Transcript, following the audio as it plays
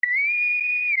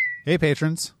Hey,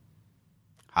 patrons.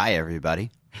 Hi, everybody.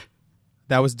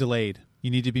 That was delayed. You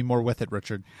need to be more with it,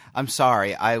 Richard. I'm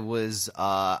sorry. I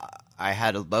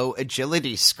had a low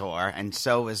agility score, and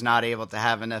so was not able to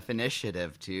have enough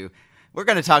initiative to... We're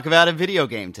going to talk about a video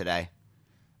game today.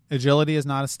 Agility is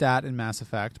not a stat in Mass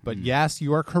Effect, but yes,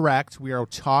 you are correct. We are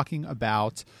talking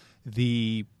about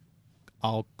the,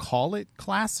 I'll call it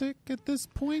classic at this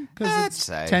point, because it's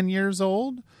 10 years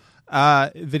old.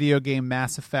 Video game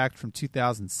Mass Effect from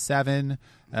 2007.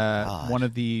 One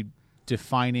of the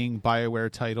defining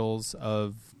BioWare titles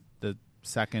of the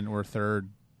second or third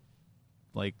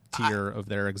tier of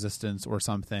their existence or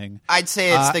something. I'd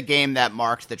say it's the game that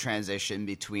marked the transition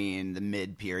between the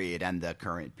mid-period and the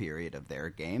current period of their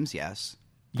games, yes.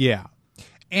 Yeah.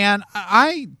 And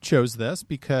I chose this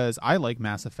because I like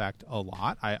Mass Effect a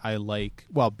lot. I like,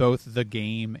 both the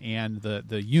game and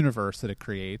the universe that it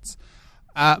creates.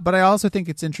 But I also think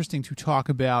it's interesting to talk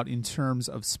about in terms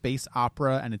of space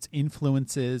opera and its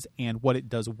influences and what it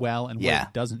does well and what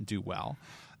it doesn't do well.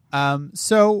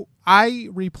 So I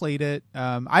replayed it.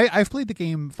 I've played the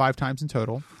game 5 times in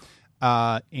total.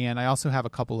 And I also have a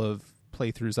couple of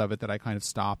playthroughs of it that I kind of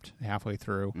stopped halfway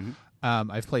through.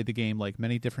 Mm-hmm. I've played the game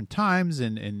many different times.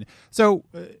 And so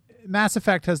Mass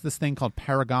Effect has this thing called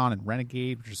Paragon and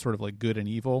Renegade, which is sort of like good and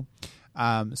evil.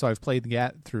 So I've played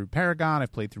through Paragon.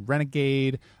 I've played through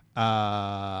Renegade.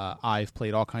 I've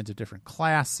played all kinds of different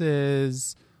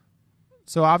classes.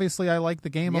 So obviously I like the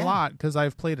game a lot because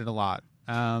I've played it a lot.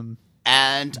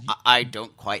 And I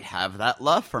don't quite have that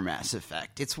love for Mass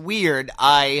Effect. It's weird.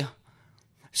 I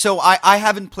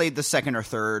haven't played the second or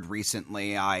third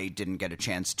recently. I didn't get a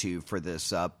chance to for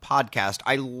this podcast.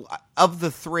 Of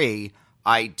the 3,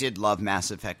 I did love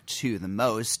Mass Effect 2 the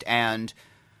most, and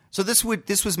so this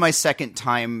was my second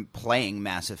time playing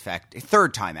Mass Effect.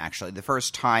 Third time, actually. The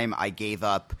first time I gave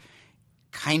up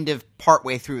kind of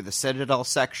partway through the Citadel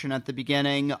section at the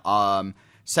beginning.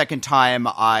 Second time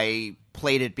I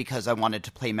played it because I wanted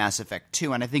to play Mass Effect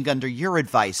 2, and I think under your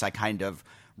advice I kind of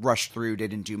rushed through,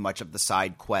 didn't do much of the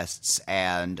side quests,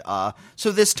 and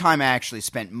so this time I actually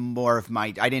spent more of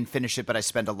I didn't finish it, but I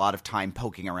spent a lot of time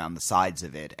poking around the sides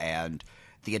of it and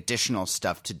the additional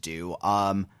stuff to do.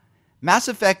 Mass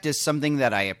Effect is something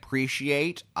that I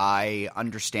appreciate. I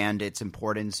understand its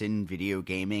importance in video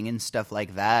gaming and stuff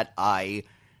like that. I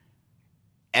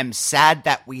am sad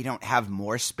that we don't have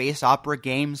more space opera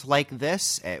games like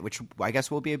this, which I guess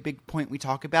will be a big point we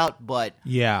talk about, but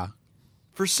yeah,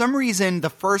 for some reason, the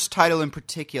first title in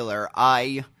particular,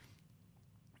 I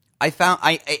found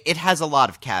it has a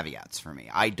lot of caveats for me.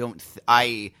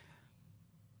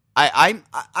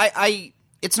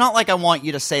 It's not like I want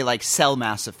you to say, sell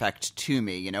Mass Effect to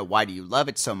me, why do you love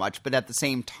it so much? But at the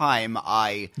same time,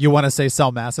 You want to say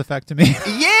sell Mass Effect to me?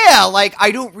 Yeah, I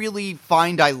don't really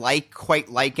find I quite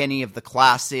like any of the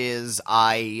classes.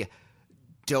 I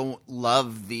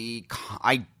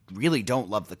really don't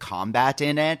love the combat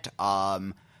in it.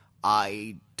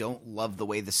 I don't love the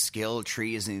way the skill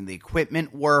trees and the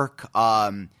equipment work.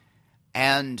 And...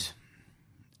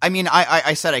 I mean,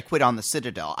 I said I quit on the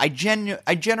Citadel. I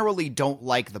generally don't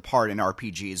like the part in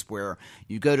RPGs where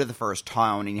you go to the first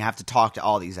town and you have to talk to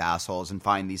all these assholes and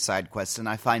find these side quests, and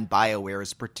I find BioWare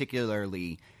is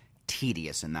particularly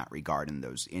tedious in that regard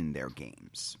in their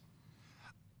games.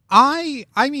 I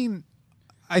mean,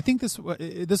 I think this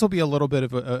will be a little bit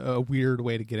of a weird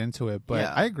way to get into it, but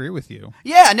I agree with you.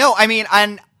 Yeah, no, I mean,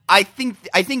 and I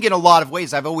think in a lot of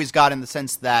ways I've always gotten the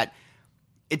sense that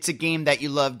it's a game that you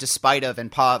love despite of and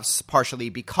partially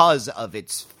because of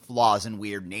its flaws and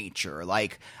weird nature.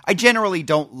 I generally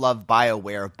don't love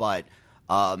BioWare, but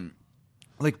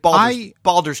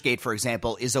Baldur's Gate, for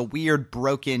example, is a weird,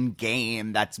 broken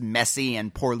game that's messy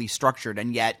and poorly structured,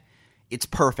 and yet it's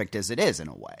perfect as it is in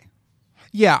a way.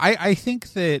 Yeah, I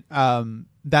think that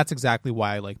that's exactly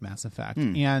why I like Mass Effect.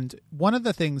 And one of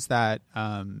the things that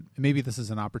maybe this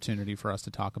is an opportunity for us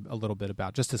to talk a little bit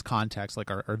about, just as context,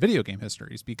 our video game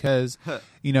histories, because,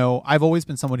 I've always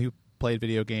been someone who played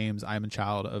video games. I'm a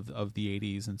child of the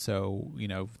 80s. And so,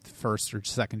 first or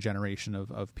second generation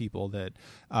of people that,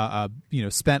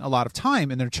 spent a lot of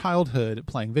time in their childhood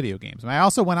playing video games. And I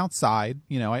also went outside,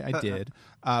 I did,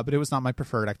 but it was not my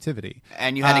preferred activity.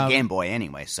 And you had a Game Boy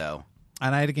anyway, so...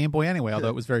 And I had a Game Boy anyway, although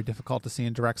it was very difficult to see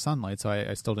in direct sunlight, so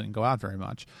I still didn't go out very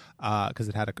much because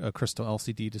it had a crystal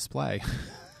LCD display.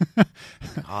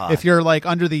 If you're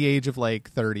under the age of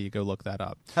 30, go look that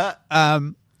up.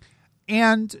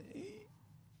 And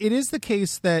it is the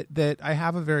case that I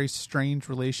have a very strange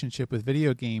relationship with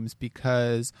video games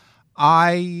because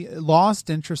I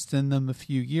lost interest in them a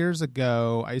few years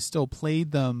ago. I still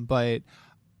played them, but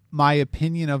my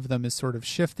opinion of them is sort of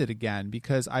shifted again,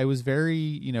 because I was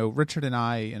very, Richard and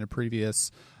I in a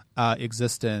previous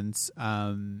existence,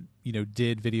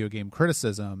 did video game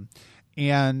criticism.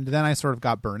 And then I sort of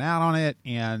got burnt out on it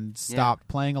and stopped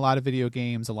playing a lot of video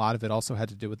games. A lot of it also had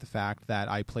to do with the fact that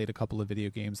I played a couple of video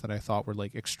games that I thought were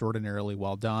like extraordinarily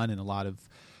well done, and a lot of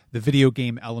the video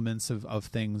game elements of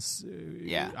things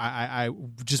I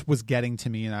just was getting to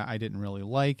me, and I didn't really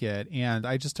like it. And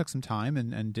I just took some time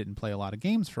and didn't play a lot of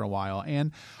games for a while.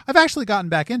 And I've actually gotten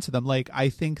back into them. Like, I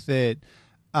think that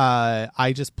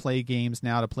I just play games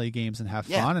now to play games and have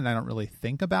fun, and I don't really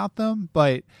think about them.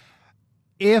 But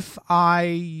and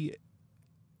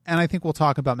I think we'll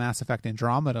talk about Mass Effect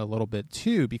Andromeda a little bit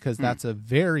too, because that's a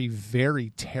very,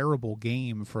 very terrible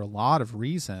game for a lot of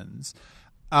reasons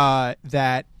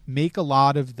that make a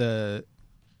lot of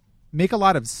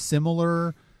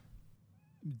similar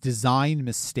design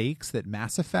mistakes that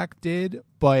Mass Effect did,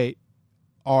 but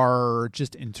are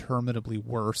just interminably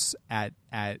worse at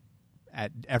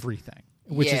everything,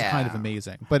 which is kind of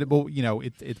amazing. But we'll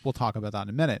talk about that in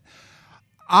a minute.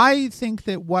 I think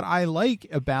that what I like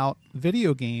about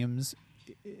video games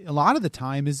a lot of the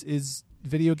time is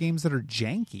video games that are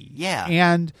janky. Yeah.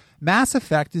 And Mass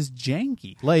Effect is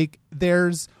janky. Like,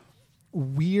 there's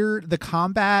the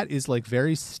combat is like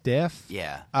very stiff.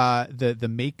 Yeah. The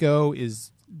Mako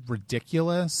is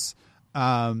ridiculous.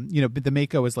 But the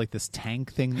Mako is like this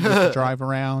tank thing that you have to drive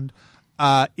around.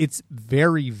 It's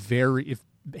very, very,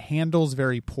 handles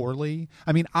very poorly.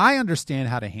 I mean, I understand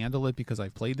how to handle it because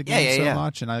I've played the game so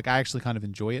much, and I actually kind of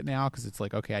enjoy it now because it's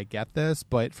like, okay, I get this.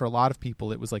 But for a lot of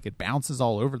people, it was like it bounces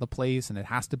all over the place, and it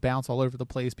has to bounce all over the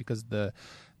place because the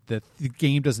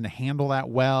game doesn't handle that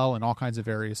well, and all kinds of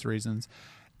various reasons.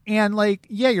 And like,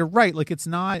 yeah, you're right. Like, it's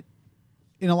not,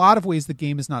 in a lot of ways, the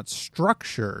game is not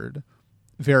structured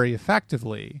very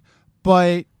effectively,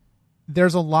 but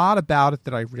there's a lot about it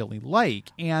that I really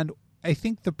like. And I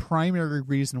think the primary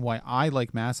reason why I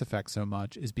like Mass Effect so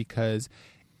much is because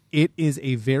it is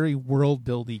a very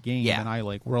world-building game, and I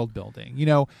like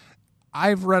world-building.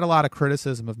 I've read a lot of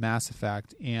criticism of Mass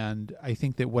Effect, and I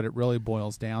think that what it really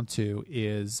boils down to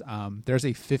is there's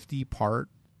a 50-part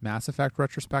Mass Effect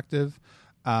retrospective,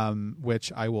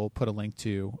 which I will put a link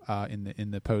to in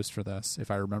the post for this,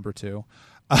 if I remember to.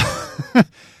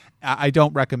 I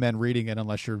don't recommend reading it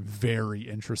unless you're very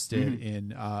interested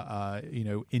in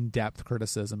in-depth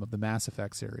criticism of the Mass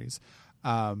Effect series.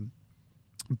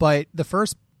 But the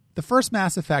first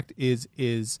Mass Effect is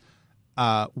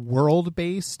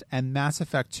world-based, and Mass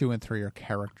Effect 2 and 3 are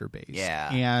character-based. Yeah.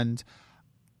 And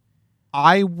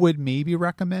I would maybe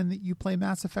recommend that you play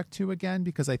Mass Effect 2 again,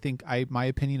 because I think my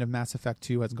opinion of Mass Effect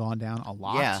 2 has gone down a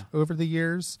lot over the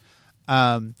years.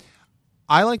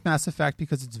 I like Mass Effect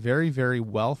because it's very, very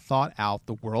well thought out.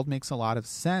 The world makes a lot of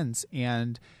sense,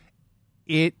 and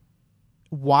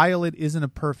while it isn't a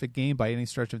perfect game by any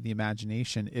stretch of the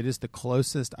imagination, it is the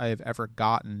closest I have ever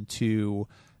gotten to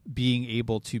being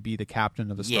able to be the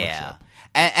captain of a starship. Yeah.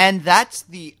 And I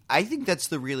think that's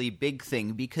the really big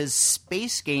thing, because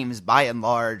space games by and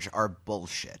large are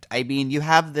bullshit. I mean, you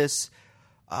have this,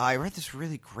 I read this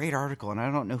really great article, and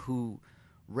I don't know who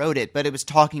wrote it, but it was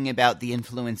talking about the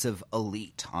influence of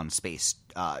Elite on space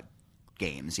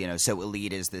games. So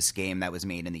Elite is this game that was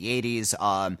made in the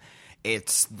 80s.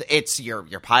 It's you're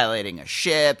piloting a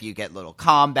ship, you get little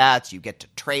combats, you get to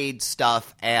trade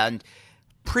stuff, and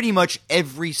pretty much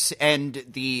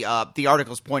the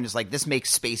article's point is like, this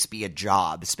makes space be a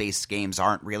job. Space games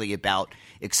aren't really about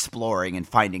exploring and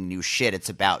finding new shit. It's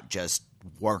about just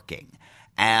working.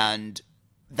 And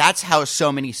that's how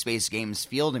so many space games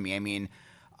feel to me. I mean,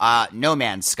 No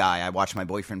Man's Sky, I watched my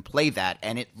boyfriend play that,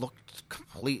 and it looked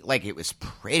like it was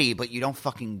pretty, but you don't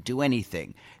fucking do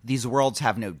anything. These worlds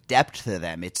have no depth to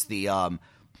them. It's there's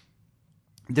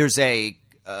a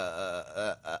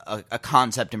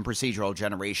concept in procedural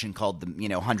generation called the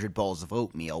 100 bowls of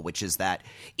oatmeal, which is that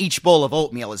each bowl of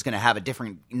oatmeal is going to have a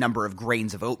different number of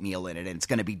grains of oatmeal in it, and it's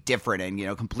going to be different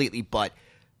and completely, but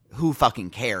who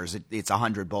fucking cares? It's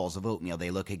 100 bowls of oatmeal.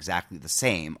 They look exactly the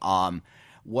same.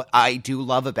 What I do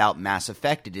love about Mass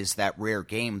Effect, it is that rare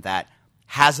game that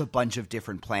has a bunch of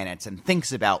different planets and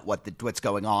thinks about what's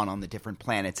going on the different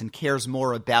planets, and cares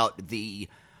more about the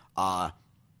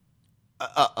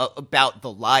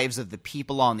lives of the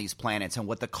people on these planets and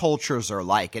what the cultures are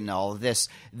like and all of this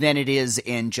than it is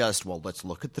in just, well, let's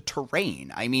look at the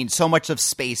terrain. I mean, so much of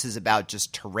space is about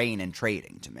just terrain and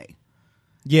trading to me.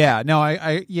 Yeah, no,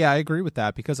 I agree with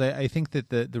that, because I think that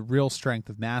the real strength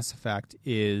of Mass Effect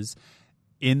is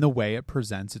in the way it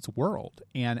presents its world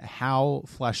and how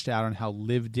fleshed out and how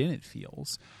lived in it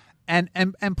feels.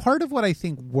 And part of what I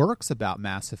think works about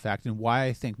Mass Effect and why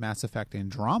I think Mass Effect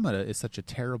Andromeda is such a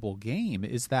terrible game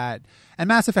is that, and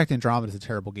Mass Effect Andromeda is a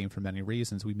terrible game for many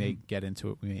reasons. We may get into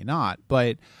it, we may not,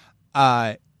 but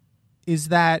is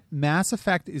that Mass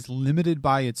Effect is limited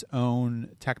by its own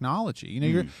technology. You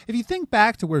know, if you think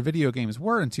back to where video games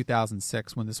were in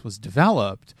 2006 when this was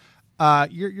developed,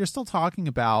 you're still talking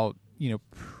about, you know,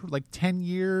 like 10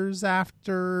 years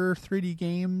after 3D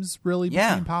games really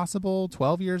became possible,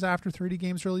 12 years after 3D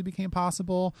games really became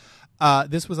possible.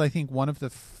 This was, I think, one of the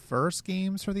first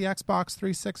games for the Xbox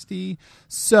 360.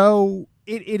 So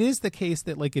it is the case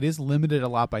that, like, it is limited a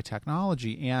lot by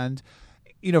technology. And,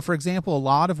 you know, for example, a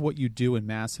lot of what you do in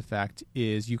Mass Effect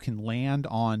is you can land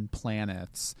on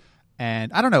planets.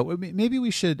 And I don't know, maybe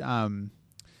we should...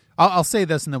 I'll say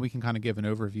this and then we can kind of give an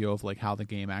overview of like how the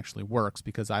game actually works,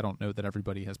 because I don't know that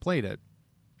everybody has played it.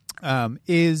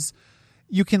 Is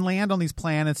you can land on these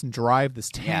planets and drive this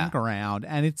tank around,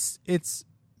 and it's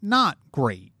not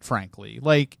great, frankly.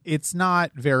 Like, it's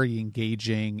not very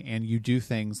engaging, and you do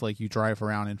things like you drive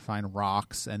around and find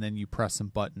rocks, and then you press some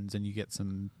buttons and you get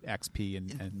some XP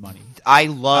and money. I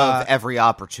love every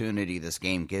opportunity this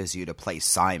game gives you to play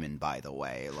Simon, by the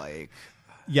way. Like,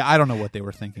 yeah, I don't know what they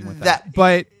were thinking with that.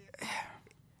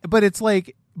 But it's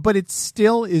like, but it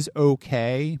still is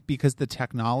okay because the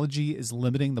technology is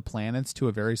limiting the planets to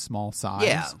a very small size.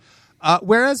 Yeah.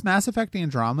 Whereas Mass Effect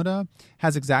Andromeda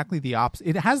has exactly the opposite.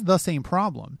 It has the same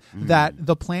problem that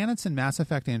the planets in Mass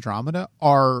Effect Andromeda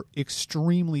are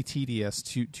extremely tedious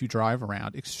to drive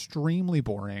around, extremely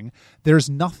boring. There's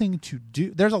nothing to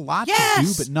do. There's a lot to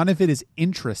do, but none of it is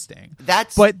interesting.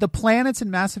 But the planets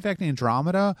in Mass Effect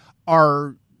Andromeda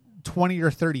are 20 or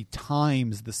 30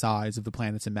 times the size of the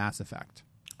planets in Mass Effect.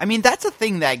 I mean, that's a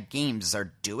thing that games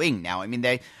are doing now. I mean,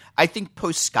 I think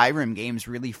post-Skyrim games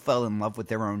really fell in love with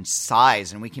their own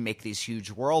size, and we can make these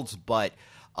huge worlds. But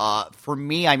for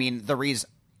me, I mean, the reason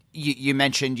you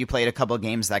mentioned you played a couple of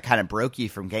games that kind of broke you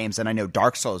from games, and I know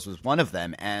Dark Souls was one of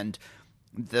them. And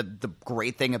the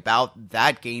great thing about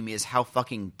that game is how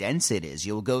fucking dense it is.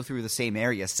 You'll go through the same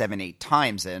area 7-8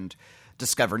 times and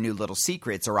discover new little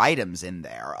secrets or items in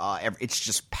there. It's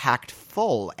just packed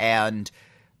full, and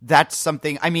that's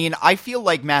something. I mean, I feel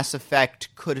like Mass Effect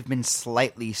could have been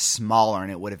slightly smaller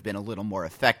and it would have been a little more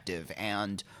effective.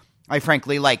 And I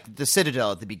frankly like the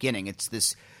Citadel at the beginning. It's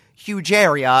this huge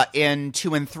area. In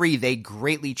 2 and 3, they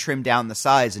greatly trim down the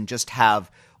size and just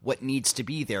have what needs to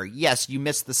be there. Yes, you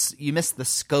miss the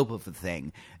scope of the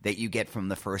thing that you get from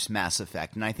the first Mass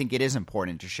Effect, and I think it is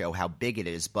important to show how big it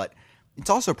is, but it's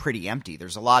also pretty empty.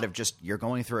 There's a lot of just, you're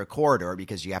going through a corridor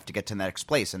because you have to get to the next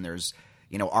place, and there's,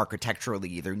 you know,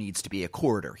 architecturally there needs to be a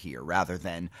corridor here rather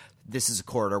than this is a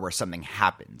corridor where something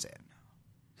happens in.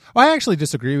 Well, I actually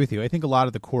disagree with you. I think a lot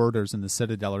of the corridors in the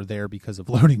Citadel are there because of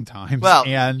loading times. Well,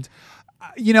 and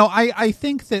you know, I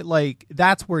think that, like,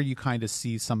 that's where you kind of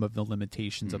see some of the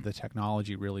limitations of the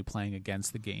technology really playing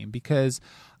against the game, because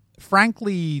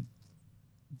frankly,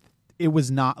 it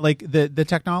was not like the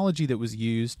technology that was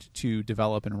used to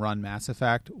develop and run Mass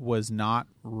Effect was not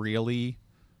really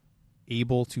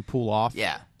able to pull off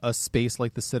a space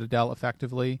like the Citadel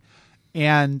effectively.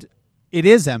 And it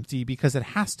is empty because it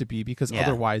has to be, because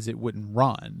otherwise it wouldn't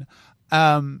run.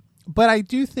 But I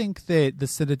do think that the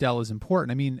Citadel is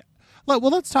important. I mean,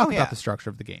 let's talk about the structure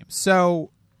of the game.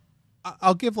 So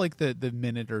I'll give like the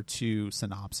minute or two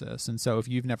synopsis. And so if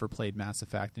you've never played Mass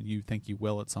Effect and you think you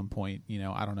will at some point, you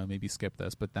know, I don't know, maybe skip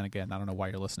this. But then again, I don't know why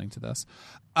you're listening to this.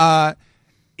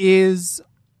 Is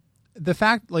the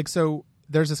fact, like, so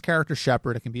there's this character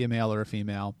Shepard. It can be a male or a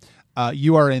female.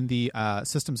 You are in the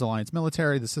Systems Alliance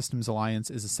military. The Systems Alliance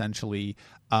is essentially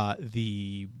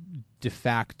the de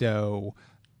facto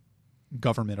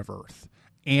government of Earth.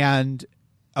 And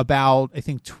about, I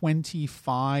think,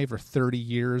 25 or 30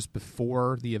 years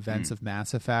before the events of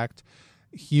Mass Effect,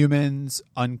 humans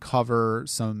uncover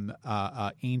some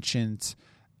ancient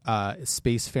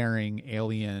spacefaring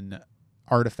alien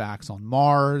artifacts on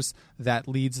Mars that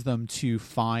leads them to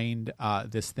find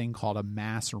this thing called a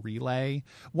mass relay.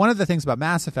 One of the things about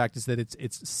Mass Effect is that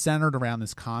it's centered around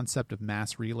this concept of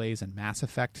mass relays and Mass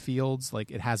Effect fields.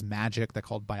 Like, it has magic that's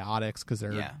called biotics because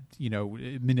they're you know,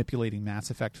 manipulating Mass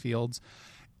Effect fields.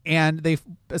 And they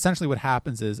essentially, what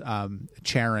happens is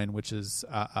Charon, which is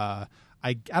I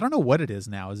don't know what it is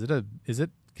now. Is it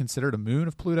considered a moon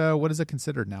of Pluto? What is it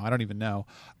considered now? I don't even know.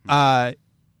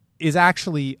 Is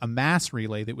actually a mass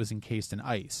relay that was encased in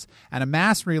ice. And a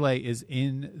mass relay is,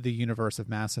 in the universe of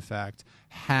Mass Effect,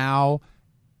 how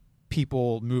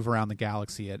people move around the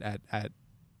galaxy at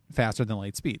faster than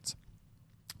light speeds.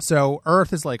 So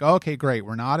Earth is like, okay, great.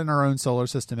 We're not in our own solar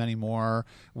system anymore.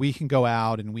 We can go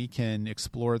out and we can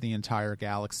explore the entire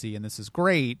galaxy, and this is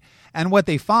great. And what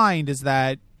they find is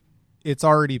that it's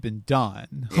already been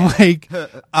done. Yeah. Like,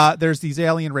 there's these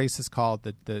alien races called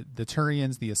the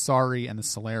Turians, the Asari, and the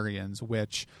Solarians,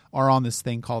 which are on this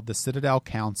thing called the Citadel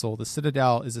Council. The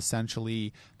Citadel is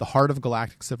essentially the heart of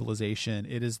galactic civilization.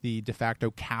 It is the de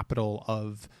facto capital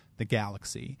of the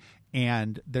galaxy.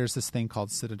 And there's this thing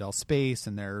called Citadel Space,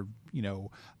 and they're,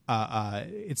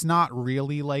 it's not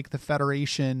really like the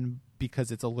Federation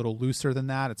because it's a little looser than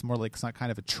that. It's more like some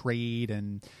kind of a trade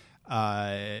and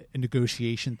a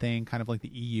negotiation thing, kind of like the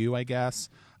EU, I guess.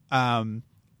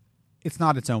 It's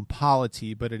not its own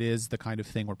polity, but it is the kind of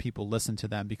thing where people listen to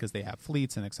them because they have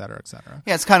fleets and et cetera, et cetera.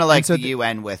 Yeah, it's kind of like the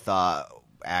UN with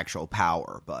actual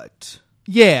power, but...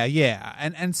 Yeah.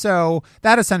 And so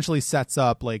that essentially sets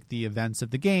up like the events of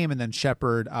the game, and then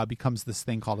Shepard becomes this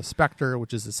thing called a Spectre,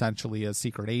 which is essentially a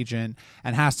secret agent,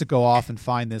 and has to go off and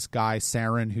find this guy,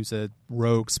 Saren, who's a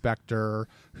rogue Spectre,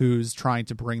 who's trying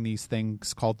to bring these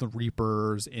things called the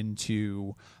Reapers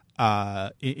into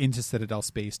Citadel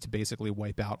Space to basically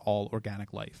wipe out all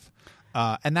organic life.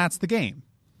 And that's the game.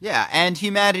 Yeah, and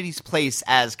humanity's place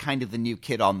as kind of the new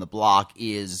kid on the block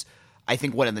is... I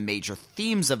think one of the major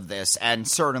themes of this, and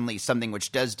certainly something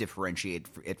which does differentiate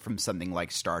it from something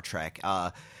like Star Trek,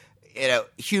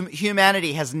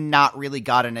 humanity has not really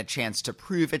gotten a chance to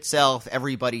prove itself.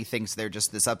 Everybody thinks they're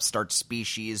just this upstart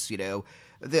species.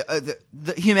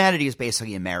 The humanity is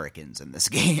basically Americans in this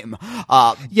game.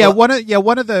 One of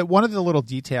the little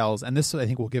details, and this I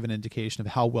think will give an indication of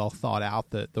how well thought out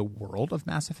the world of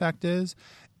Mass Effect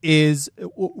is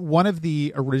one of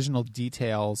the original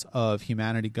details of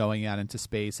humanity going out into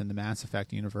space in the Mass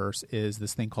Effect universe is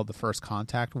this thing called the First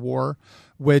Contact War,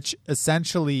 which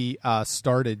essentially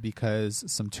started because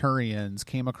some Turians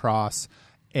came across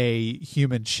a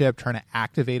human ship trying to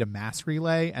activate a mass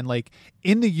relay. And like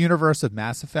in the universe of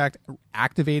Mass Effect,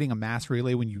 activating a mass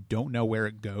relay when you don't know where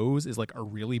it goes is like a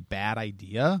really bad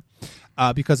idea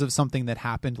because of something that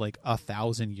happened like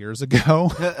 1,000 years ago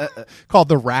called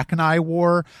the Rachni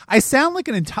War. I sound like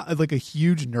a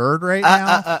huge nerd right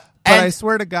now. But I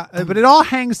swear to God, but it all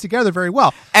hangs together very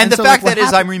well. And the so, fact like,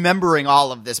 I'm remembering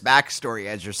all of this backstory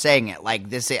as you're saying it, like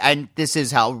this, and this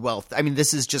is how well. I mean,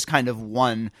 this is just kind of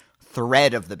one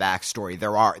thread of the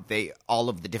backstory. All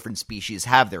of the different species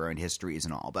have their own histories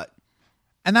and all,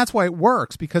 and that's why it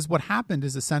works, because what happened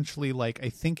is essentially like I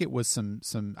think it was some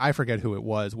I forget who it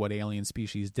was, what alien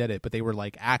species did it, but they were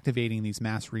like activating these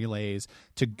mass relays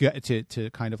to get to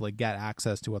kind of like get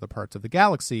access to other parts of the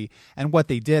galaxy. And what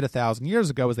they did 1,000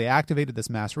 years ago is they activated this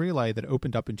mass relay that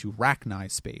opened up into Rachni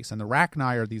space, and the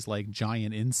Rachni are these like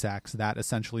giant insects that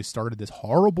essentially started this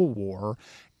horrible war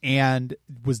and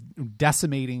was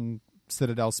decimating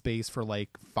Citadel Space for like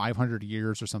 500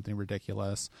 years or something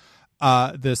ridiculous.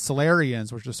 The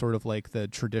Solarians, which are sort of like the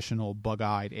traditional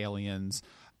bug-eyed aliens,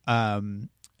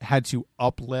 had to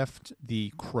uplift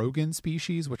the Krogan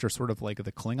species, which are sort of like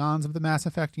the Klingons of the Mass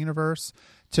Effect universe,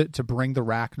 to bring the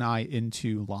Rachni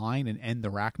into line and end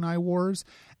the Rachni Wars.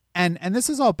 And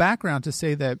this is all background to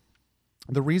say that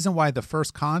the reason why the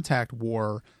First Contact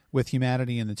War with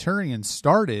humanity and the Turians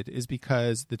started is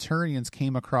because the Turians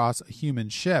came across a human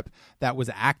ship that was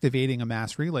activating a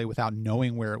mass relay without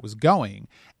knowing where it was going.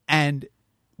 And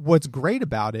what's great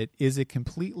about it is it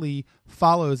completely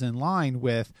follows in line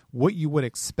with what you would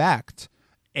expect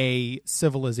a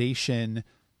civilization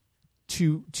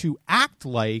to act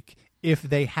like if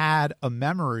they had a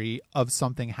memory of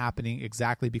something happening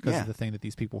exactly because of the thing that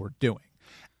these people were doing.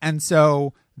 And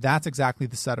so that's exactly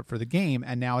the setup for the game,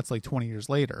 and now it's like 20 years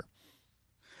later.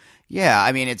 Yeah,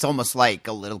 I mean, it's almost like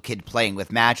a little kid playing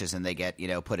with matches and they get,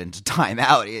 put into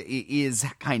timeout. It is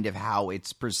kind of how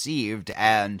it's perceived.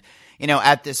 And,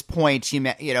 at this point,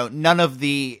 none of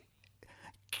the...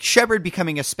 Shepard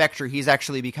becoming a Spectre, he's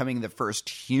actually becoming the first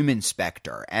human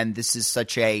Spectre. And this is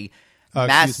such a...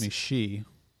 she.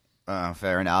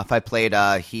 Fair enough. I played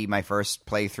he my first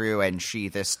playthrough and she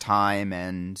this time,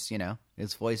 and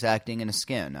it's voice acting in a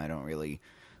skin. I don't really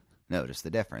notice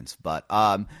the difference, but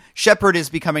Shepard is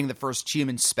becoming the first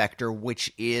human Spectre,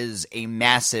 which is a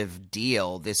massive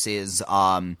deal. This is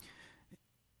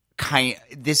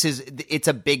it's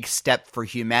a big step for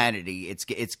humanity.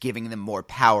 It's giving them more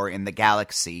power in the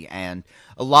galaxy, and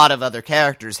a lot of other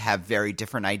characters have very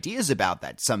different ideas about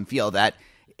that. Some feel that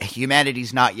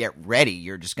humanity's not yet ready.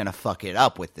 You're just going to fuck it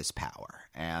up with this power.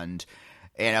 And,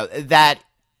 that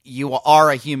you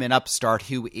are a human upstart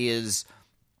who is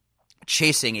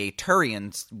chasing a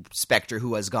Turian Spectre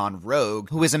who has gone rogue,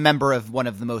 who is a member of one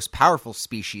of the most powerful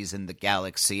species in the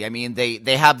galaxy. I mean,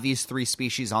 they have these 3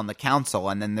 species on the council,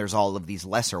 and then there's all of these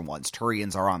lesser ones.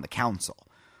 Turians are on the council.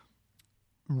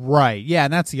 Right. Yeah,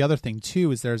 and that's the other thing,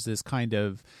 too, is there's this kind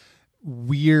of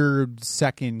weird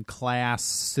second-class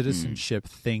citizenship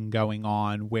thing going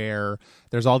on where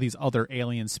there's all these other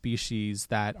alien species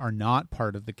that are not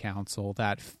part of the council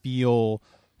that feel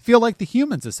like the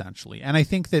humans, essentially. And I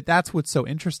think that that's what's so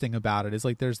interesting about it is,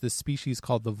 like, there's this species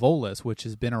called the Volus, which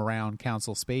has been around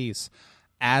council space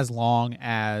as long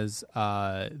as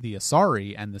the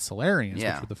Asari and the Solarians,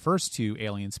 which were the first 2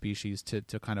 alien species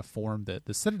to kind of form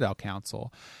the Citadel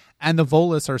Council. And the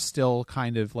Volus are still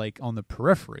kind of like on the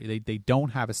periphery. They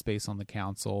don't have a space on the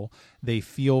council. They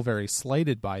feel very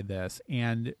slighted by this.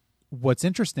 And what's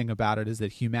interesting about it is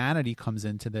that humanity comes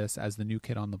into this as the new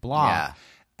kid on the block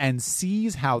and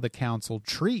sees how the council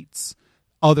treats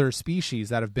other species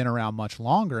that have been around much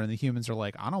longer, and the humans are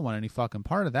like, I don't want any fucking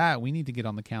part of that. We need to get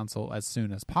on the council as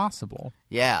soon as possible.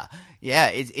 Yeah.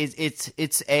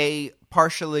 It's a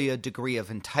partially a degree of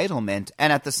entitlement,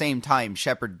 and at the same time,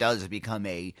 Shepard does become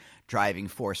a driving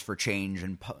force for change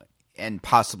and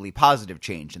possibly positive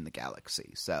change in the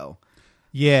galaxy. So,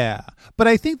 yeah, but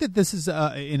I think that this is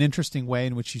an interesting way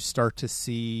in which you start to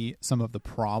see some of the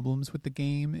problems with the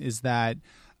game. Is that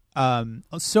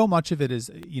so much of it is,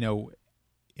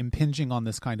 impinging on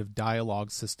this kind of dialogue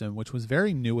system, which was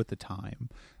very new at the time,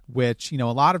 which, a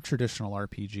lot of traditional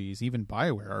RPGs, even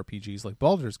BioWare RPGs like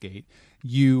Baldur's Gate,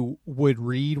 you would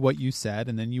read what you said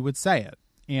and then you would say it.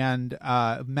 And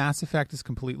Mass Effect is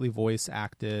completely voice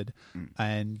acted,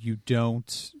 and you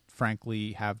don't,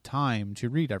 frankly, have time to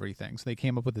read everything. So they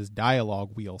came up with this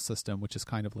dialogue wheel system, which is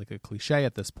kind of like a cliche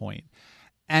at this point.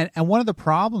 And one of the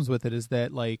problems with it is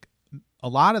that, like, a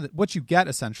lot of what you get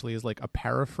essentially is like a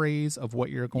paraphrase of what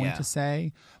you're going to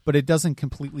say, but it doesn't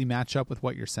completely match up with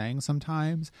what you're saying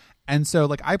sometimes. And so,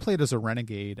 like, I played as a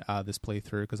renegade this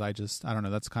playthrough because I don't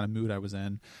know, that's the kind of mood I was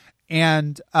in.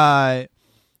 And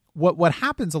what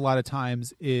happens a lot of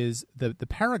times is the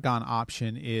Paragon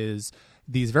option is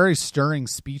these very stirring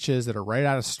speeches that are right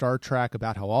out of Star Trek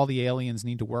about how all the aliens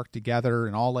need to work together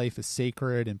and all life is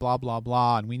sacred and blah, blah,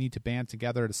 blah. And we need to band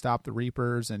together to stop the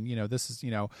Reapers. And, this is,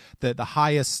 the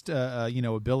highest,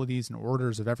 abilities and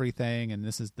orders of everything. And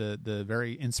this is the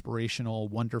very inspirational,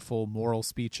 wonderful moral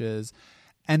speeches.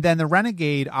 And then the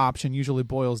renegade option usually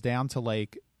boils down to,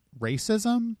 like,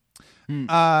 racism,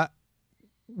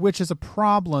 which is a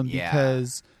problem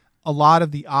because a lot of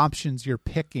the options you're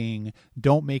picking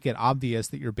don't make it obvious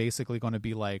that you're basically going to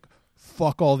be like,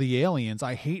 fuck all the aliens.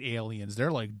 I hate aliens.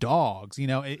 They're like dogs.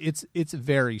 It's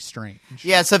very strange.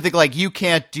 Yeah, something like, you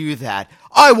can't do that.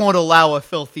 I won't allow a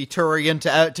filthy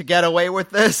Turian to get away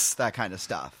with this. That kind of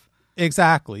stuff.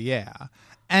 Exactly, yeah.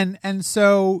 And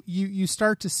so you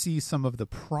start to see some of the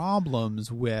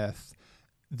problems with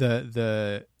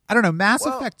the I don't know, Mass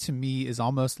Effect to me is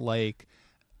almost like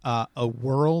a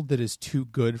world that is too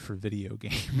good for video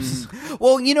games.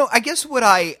 Well, I guess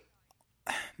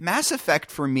Mass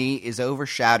Effect for me is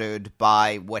overshadowed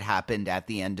by what happened at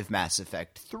the end of Mass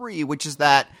Effect 3, which is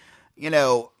that,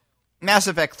 Mass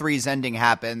Effect 3's ending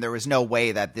happened. There was no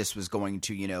way that this was going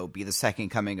to, be the second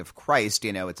coming of Christ.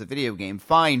 It's a video game,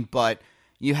 fine, but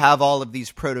you have all of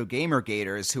these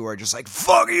proto-gamer-gators who are just like,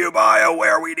 fuck you,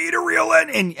 BioWare, we need a real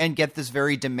end, and get this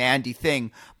very demandy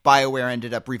thing. BioWare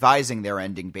ended up revising their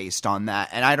ending based on that.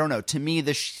 And I don't know, to me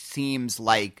this seems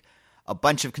like a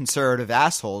bunch of conservative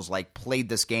assholes, like, played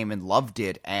this game and loved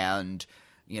it and,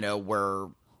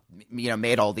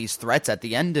 made all these threats at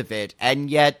the end of it. And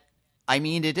yet, I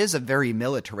mean, it is a very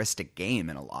militaristic game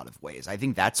in a lot of ways. I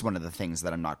think that's one of the things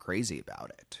that I'm not crazy about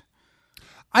it.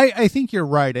 I think you're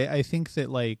right. I think that,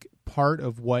 like, part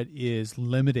of what is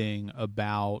limiting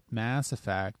about Mass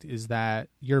Effect is that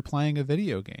you're playing a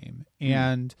video game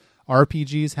and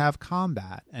RPGs have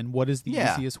combat. And what is the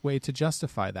easiest way to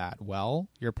justify that? Well,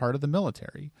 you're part of the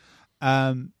military.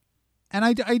 And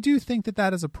I do think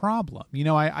that is a problem.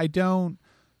 I don't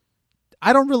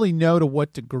really know to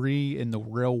what degree in the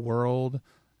real world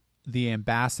the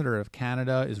ambassador of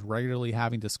Canada is regularly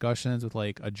having discussions with,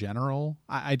 like, a general.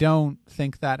 I don't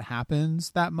think that happens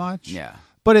that much. Yeah.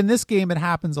 But in this game, it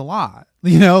happens a lot.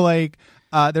 There's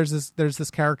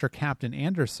this character, Captain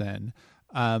Anderson,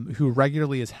 who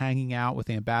regularly is hanging out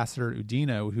with Ambassador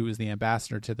Udino, who is the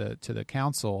ambassador to the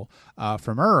council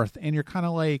from Earth, and you're kind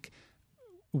of like,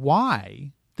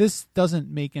 why? This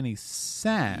doesn't make any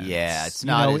sense. Yeah, it's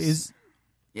not.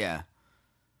 Yeah.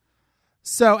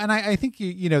 So, and I think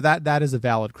that is a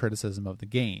valid criticism of the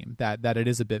game, that it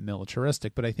is a bit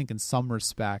militaristic, but I think in some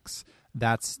respects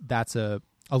that's a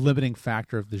a limiting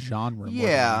factor of the genre more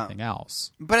than anything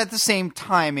else. But at the same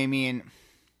time, I mean,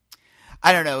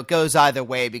 I don't know. It goes either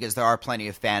way because there are plenty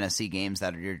of fantasy games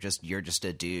that you're just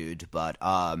a dude, but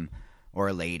or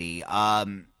a lady. I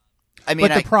mean,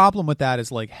 but the problem with that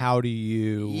is like, how do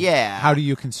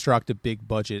you construct a big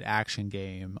budget action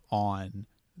game on?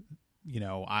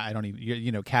 I don't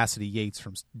even, Cassidy Yates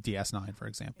from DS9, for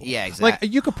example. Yeah, exactly.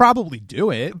 Like, you could probably do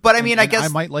it. But I mean, I guess I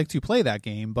might like to play that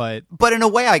game, but in a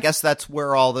way, I guess that's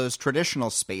where all those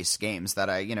traditional space games that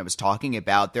I, was talking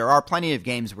about, there are plenty of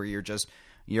games where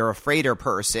you're a freighter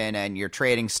person and you're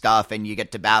trading stuff and you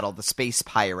get to battle the space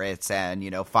pirates and,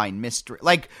 find mystery,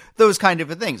 like those kind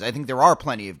of things. I think there are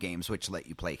plenty of games which let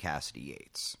you play Cassidy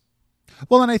Yates.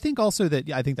 Well, and I think also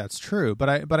I think that's true, but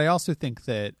I also think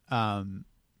that,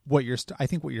 what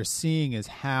you're seeing is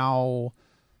how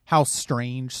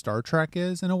strange Star Trek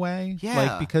is in a way. Yeah.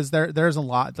 Like, because there's a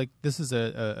lot, like, this is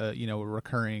a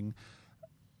recurring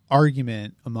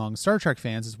argument among Star Trek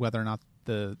fans is whether or not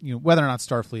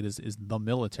Starfleet is the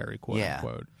military, quote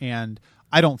unquote. And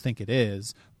I don't think it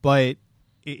is, but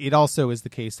it also is the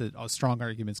case that strong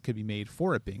arguments could be made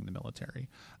for it being the military.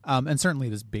 And certainly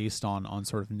it is based on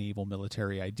sort of naval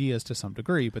military ideas to some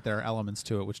degree, but there are elements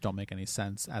to it which don't make any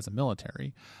sense as a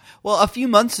military. Well, a few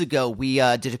months ago, we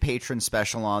did a patron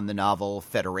special on the novel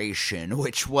Federation,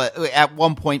 which at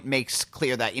one point makes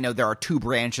clear that, there are two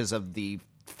branches of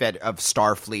of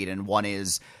Starfleet, and one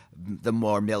is the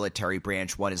more military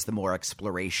branch, one is the more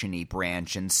exploration-y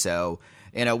branch, and so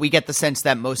we get the sense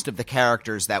that most of the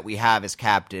characters that we have as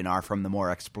captain are from the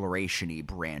more exploration-y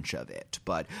branch of it.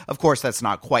 But, of course, that's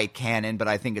not quite canon, but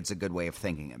I think it's a good way of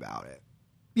thinking about it.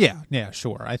 Yeah,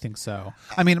 sure. I think so.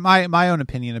 I mean, my own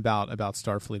opinion about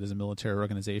Starfleet as a military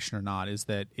organization or not is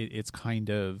that it's kind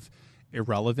of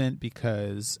irrelevant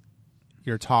because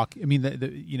you're talking... I mean,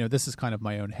 this is kind of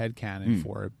my own headcanon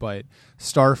for it, but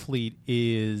Starfleet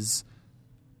is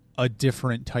a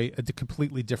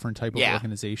completely different type of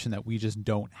organization that we just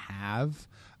don't have.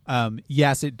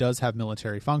 Yes, it does have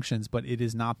military functions, but it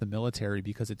is not the military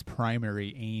because its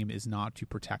primary aim is not to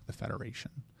protect the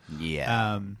Federation.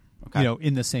 Yeah. Okay.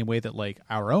 In the same way that like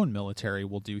our own military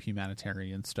will do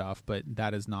humanitarian stuff, but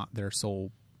that is not their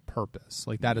sole purpose.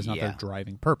 Like that is not their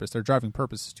driving purpose. Their driving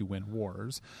purpose is to win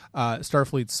wars.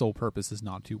 Starfleet's sole purpose is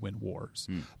not to win wars.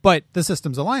 But the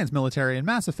Systems Alliance military in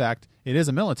Mass Effect, it is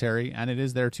a military and it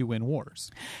is there to win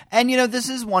wars. And this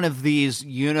is one of these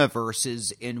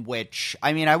universes in which,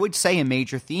 I mean, I would say a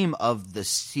major theme of the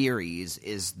series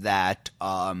is that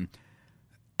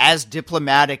as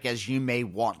diplomatic as you may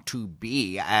want to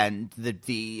be, and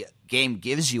the game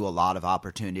gives you a lot of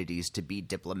opportunities to be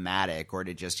diplomatic or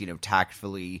to just,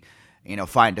 tactfully,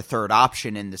 find a third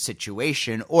option in the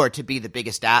situation, or to be the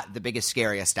biggest,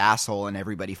 scariest asshole and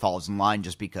everybody falls in line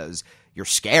just because you're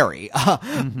scary.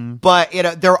 But,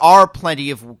 there are plenty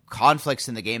of conflicts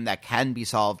in the game that can be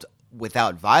solved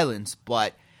without violence,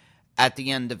 but at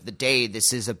the end of the day,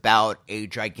 this is about a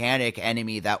gigantic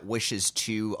enemy that wishes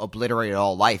to obliterate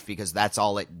all life because that's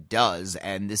all it does,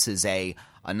 and this is an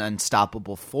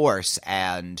unstoppable force.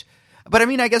 But I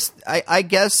mean, I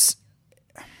guess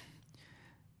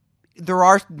there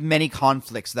are many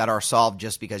conflicts that are solved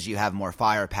just because you have more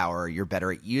firepower or you're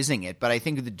better at using it. But I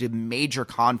think the major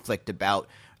conflict about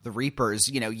the Reapers,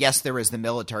 yes, there is the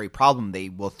military problem they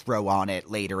will throw on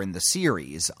it later in the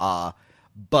series,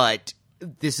 but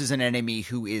this is an enemy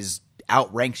who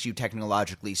outranks you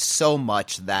technologically so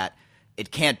much that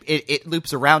it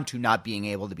loops around to not being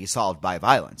able to be solved by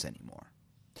violence anymore.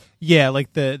 Yeah,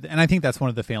 and I think that's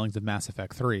one of the failings of Mass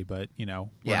Effect 3, but we're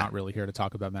not really here to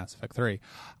talk about Mass Effect 3.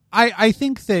 I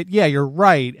think that you're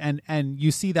right, and you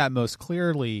see that most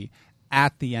clearly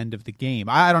at the end of the game.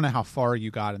 I don't know how far you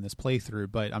got in this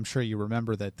playthrough, but I'm sure you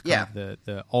remember that kind of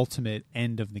the ultimate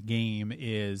end of the game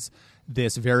is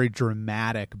this very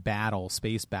dramatic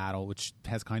space battle, which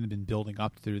has kind of been building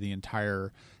up through the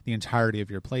entirety of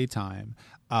your playtime,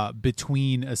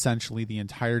 between essentially the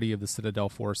entirety of the Citadel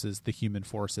forces, the human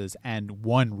forces, and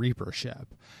one Reaper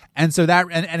ship. And so that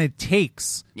and it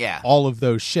takes all of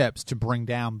those ships to bring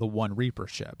down the one Reaper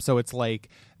ship. So it's like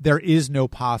there is no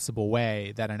possible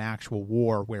way that an actual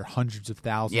war where hundreds of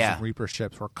thousands of Reaper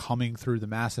ships were coming through the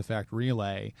Mass Effect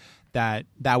relay, that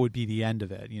would be the end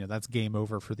of it. That's game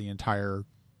over for the entire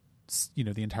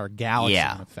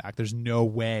galaxy. In fact, there's no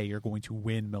way you're going to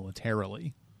win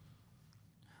militarily.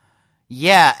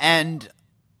 Yeah, and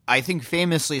I think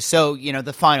famously so,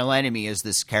 the final enemy is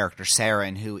this character,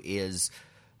 Saren, who is,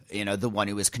 the one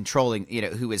who is controlling,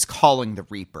 who is calling the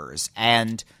Reapers.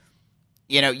 And,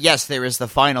 yes, there is the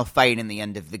final fight in the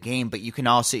end of the game, but you can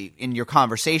also, in your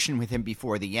conversation with him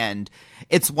before the end,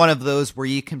 it's one of those where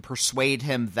you can persuade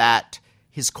him that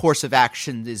his course of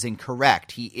action is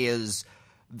incorrect. He is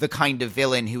the kind of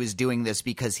villain who is doing this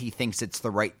because he thinks it's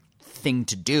the right thing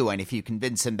to do, and if you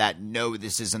convince him that, no,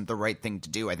 this isn't the right thing to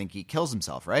do, I think he kills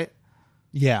himself, right?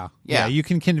 Yeah. You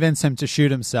can convince him to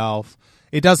shoot himself.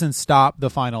 It doesn't stop the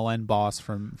final end boss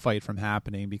fight from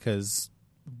happening because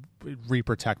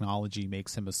Reaper technology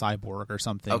makes him a cyborg or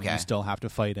something. Okay. You still have to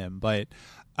fight him. But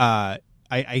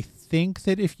I think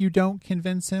that if you don't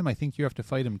convince him, I think you have to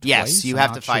fight him twice. Yes, you I'm have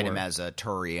not to fight sure. him as a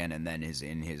Turian and then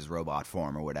in his robot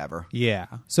form or whatever. Yeah.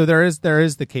 So there is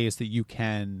the case that you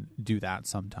can do that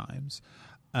sometimes.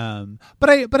 But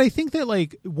I think that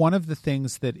like one of the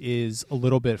things that is a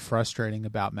little bit frustrating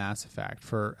about Mass Effect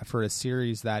for a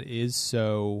series that is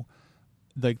so,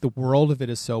 like, the world of it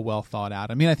is so well thought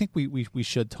out. I mean, I think we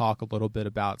should talk a little bit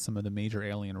about some of the major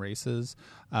alien races.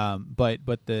 But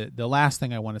the last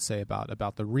thing I want to say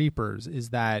about the Reapers is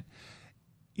that,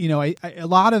 a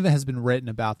lot of it has been written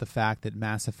about the fact that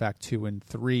Mass Effect 2 and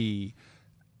 3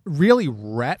 really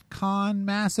retcon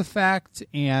Mass Effect,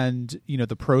 and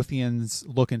the Protheans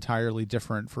look entirely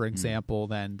different, for example,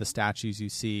 than the statues you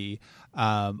see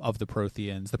of the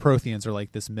Protheans. The Protheans are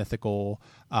like this mythical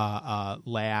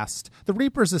last. The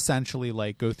Reapers essentially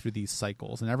like go through these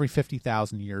cycles, and every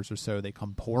 50,000 years or so they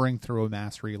come pouring through a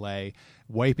mass relay,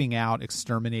 wiping out,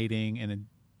 exterminating, and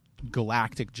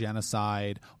galactic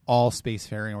genocide all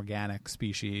spacefaring organic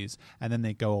species, and then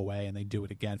they go away and they do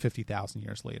it again 50,000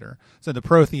 years later. So the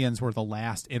Protheans were the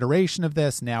last iteration of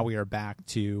this. Now we are back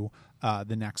to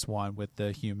the next one with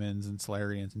the humans and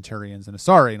Solarians and Turians and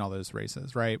Asari and all those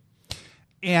races, right?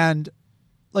 And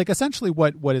like essentially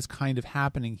what is kind of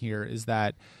happening here is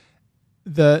that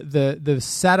the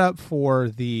setup for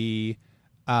the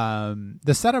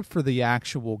setup for the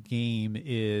actual game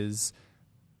is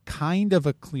kind of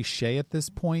a cliche at this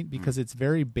point, because it's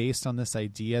very based on this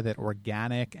idea that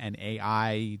organic and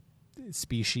AI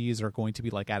species are going to be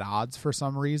like at odds for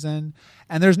some reason,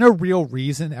 and there's no real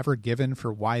reason ever given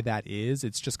for why that is.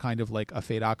 It's just kind of like a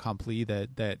fait accompli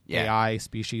that AI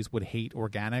species would hate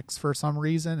organics for some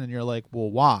reason, and you're like,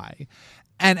 well, why?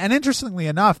 And interestingly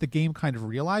enough, the game kind of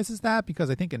realizes that,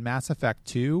 because I think in Mass Effect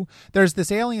 2 there's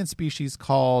this alien species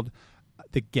called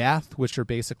the Geth, which are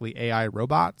basically AI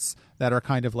robots that are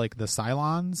kind of like the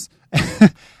Cylons.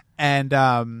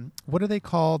 And what are they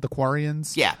called? The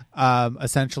Quarians? Yeah.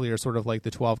 Essentially are sort of like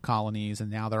the 12 colonies,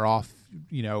 and now they're off.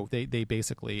 They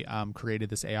basically created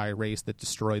this AI race that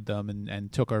destroyed them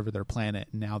and took over their planet,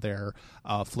 and now they're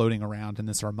floating around in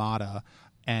this armada,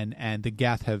 and the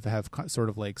Geth have sort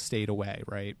of like stayed away,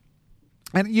 right?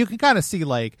 And you can kind of see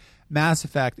like Mass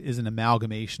Effect is an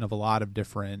amalgamation of a lot of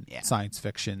different science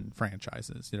fiction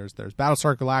franchises. There's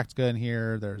Battlestar Galactica in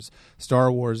here. There's Star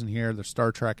Wars in here. There's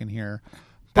Star Trek in here.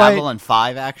 Babylon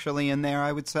 5 actually in there,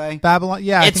 I would say. Babylon,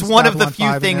 yeah. It's one of the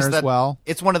few things that,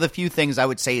 it's one of the few things I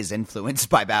would say is influenced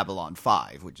by Babylon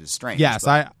 5, which is strange. Yes,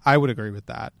 I would agree with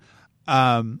that.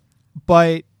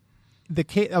 But the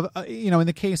case of, in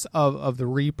the case of the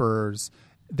Reapers,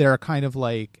 they're kind of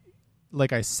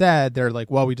like I said, they're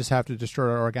like, well, we just have to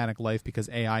destroy our organic life because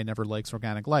AI never likes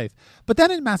organic life. But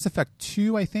then in Mass Effect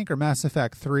 2, I think, or Mass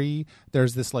Effect 3,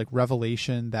 there's this like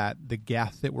revelation that the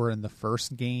Geth that were in the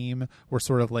first game were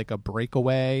sort of like a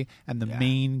breakaway, and the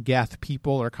main Geth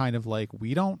people are kind of like,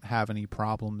 we don't have any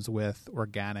problems with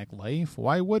organic life.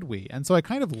 Why would we? And so I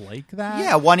kind of like that.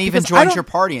 Yeah, one even joins your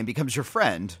party and becomes your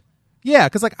friend. Yeah,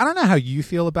 because like I don't know how you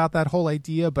feel about that whole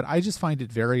idea, but I just find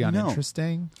it very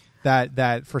uninteresting.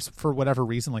 That for whatever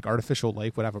reason, like artificial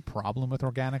life would have a problem with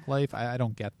organic life. I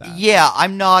don't get that. Yeah,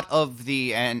 I'm not of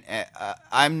the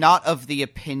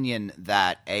opinion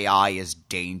that AI is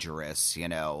dangerous.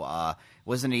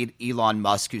 Wasn't it Elon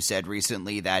Musk who said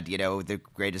recently that the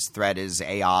greatest threat is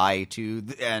AI to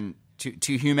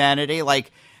humanity?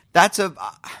 Like that's a.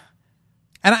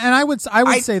 And I would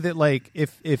say that like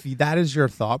if that is your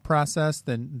thought process,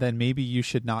 then maybe you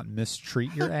should not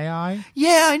mistreat your AI.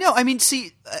 Yeah, I know. I mean,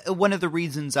 see, one of the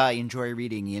reasons I enjoy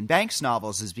reading Ian Banks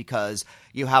novels is because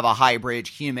you have a hybrid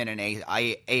human and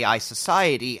AI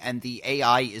society, and the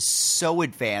AI is so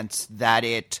advanced that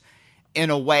it, in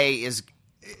a way,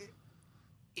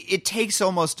 it takes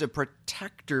almost a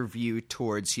protector view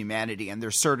towards humanity, and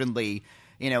there's certainly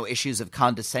issues of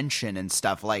condescension and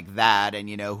stuff like that, and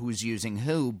who's using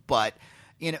who. But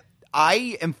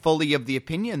I am fully of the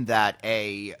opinion that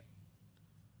an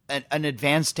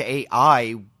advanced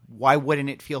AI, why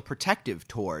wouldn't it feel protective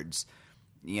towards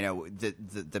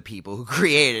the people who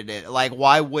created it? Like,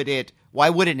 why would it Why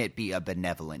wouldn't it be a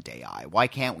benevolent AI? Why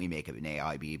can't we make an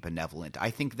AI be benevolent? I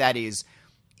think that is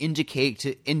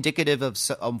indicative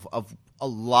of a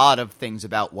lot of things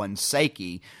about one's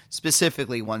psyche,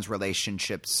 specifically one's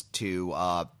relationships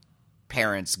to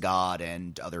parents, God,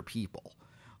 and other people.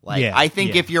 Like, I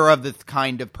think if you're of the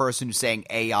kind of person who's saying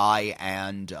AI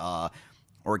and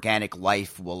organic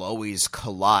life will always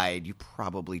collide, you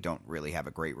probably don't really have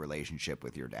a great relationship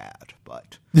with your dad.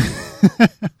 But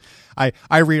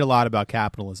I read a lot about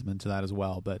capitalism into that as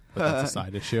well, but that's a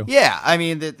side issue. Yeah, I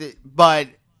mean, but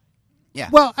yeah.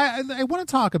 Well, I want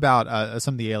to talk about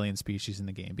some of the alien species in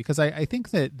the game, because I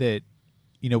think that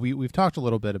you know, we've talked a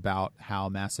little bit about how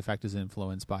Mass Effect is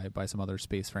influenced by some other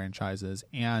space franchises,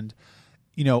 and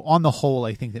you know, on the whole,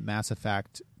 I think that Mass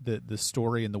Effect, the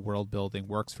story and the world building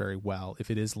works very well if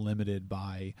it is limited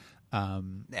by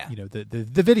you know, the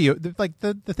video,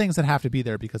 the things that have to be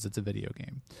there because it's a video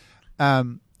game.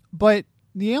 But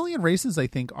the alien races, I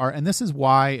think, are, and this is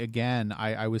why, again,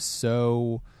 I was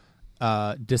so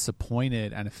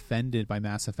disappointed and offended by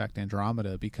Mass Effect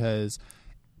Andromeda, because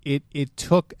it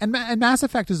took, and Mass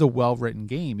Effect is a well-written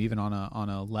game, even on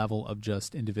a level of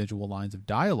just individual lines of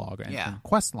dialogue, and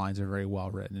quest lines are very well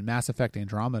written, and Mass Effect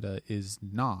Andromeda is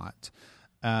not.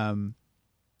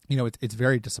 You know, it's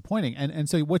very disappointing, and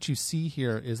so what you see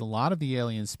here is a lot of the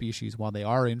alien species, while they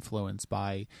are influenced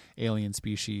by alien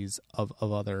species of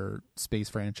other space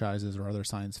franchises or other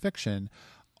science fiction,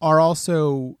 are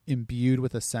also imbued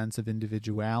with a sense of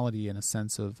individuality and a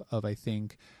sense of I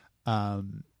think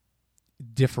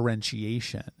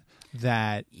differentiation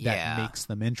that makes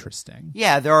them interesting.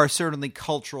 Yeah, there are certainly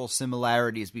cultural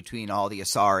similarities between all the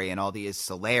Asari and all the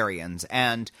Solarians,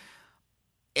 and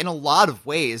in a lot of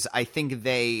ways, I think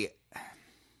there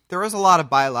is a lot of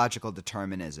biological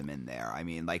determinism in there. I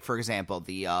mean, like, for example,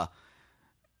 you know,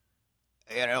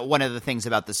 one of the things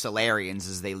about the Solarians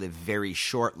is they live very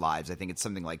short lives. I think it's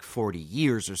something like 40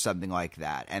 years or something like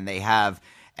that, and they have,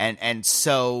 and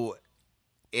so,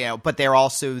 you know, but they're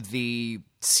also the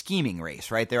scheming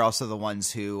race, right? They're also the ones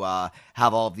who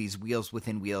have all of these wheels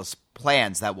within wheels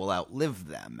plans that will outlive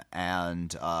them, and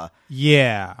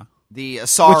the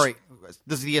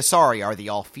Asari are the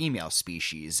all-female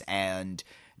species, and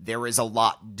there is a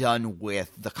lot done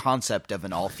with the concept of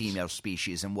an all-female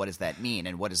species, and what does that mean,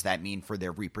 and what does that mean for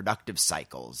their reproductive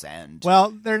cycles? And well,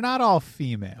 they're not all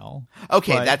female.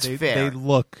 Okay, that's fair. They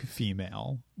look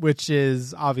female, which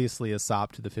is obviously a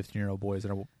sop to the 15-year-old boys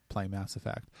that are playing Mass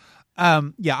Effect.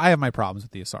 Yeah, I have my problems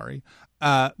with the Asari,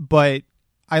 but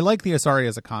I like the Asari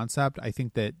as a concept. I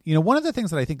think that, you know, one of the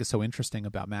things that I think is so interesting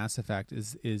about Mass Effect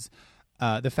is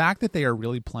the fact that they are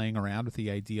really playing around with the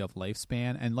idea of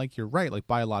lifespan, and, like, you're right, like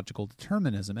biological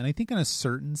determinism. And I think in a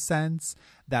certain sense,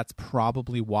 that's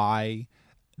probably why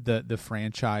the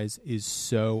franchise is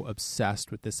so obsessed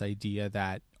with this idea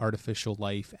that artificial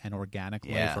life and organic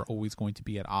life are always going to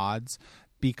be at odds,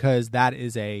 because that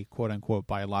is a quote unquote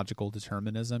biological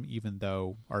determinism, even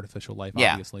though artificial life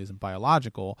obviously isn't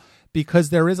biological, because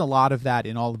there is a lot of that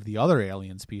in all of the other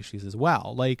alien species as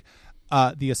well. Like,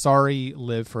 the Asari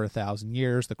live for 1,000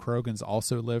 years. The Krogans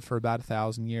also live for about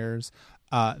 1,000 years.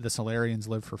 The Solarians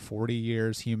live for 40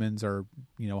 years. Humans are,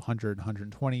 you know, 100,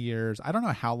 120 years. I don't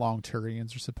know how long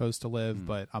Turians are supposed to live,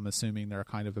 but I'm assuming they're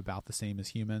kind of about the same as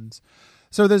humans.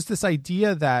 So there's this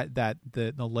idea that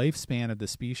the lifespan of the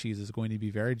species is going to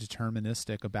be very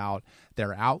deterministic about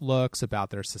their outlooks,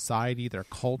 about their society, their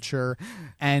culture.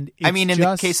 And it's, I mean, in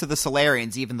the case of the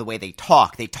Solarians, even the way they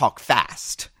talk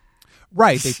fast.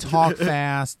 Right, they talk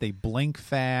fast, they blink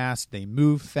fast, they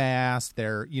move fast.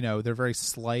 They're very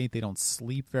slight. They don't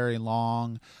sleep very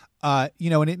long. And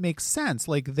it makes sense.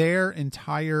 Like, their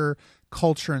entire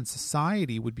culture and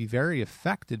society would be very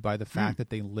affected by the fact that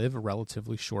they live a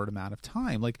relatively short amount of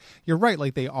time. Like, you're right.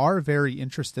 Like, they are very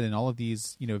interested in all of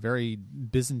these, very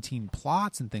Byzantine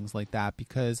plots and things like that,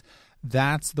 because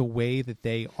that's the way that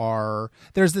they are.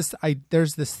 There's this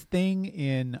thing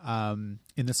in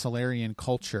the Solarian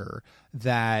culture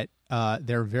that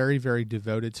they're very, very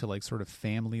devoted to, like, sort of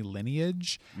family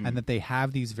lineage, and that they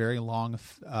have these very large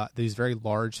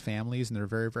families, and they're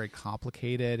very, very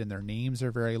complicated, and their names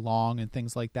are very long and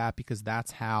things like that, because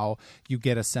that's how you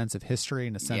get a sense of history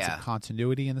and a sense of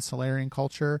continuity in the Solarian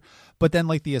culture. But then,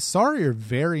 like, the Asari are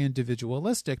very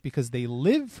individualistic because they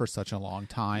live for such a long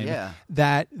time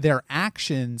that their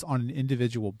actions on an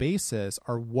individual basis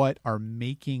are what are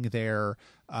making their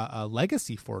a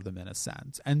legacy for them, in a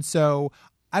sense. And so,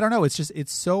 I don't know,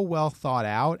 it's so well thought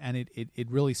out, and it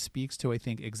really speaks to, I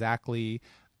think, exactly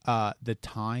the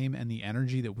time and the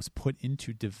energy that was put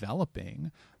into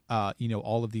developing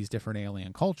all of these different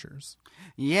alien cultures.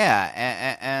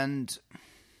 Yeah, and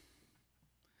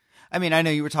I mean, I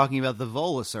know you were talking about the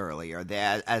Volus earlier. They,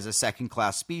 as a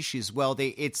second-class species, well,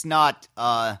 it's not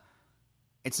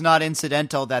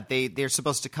incidental that they're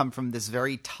supposed to come from this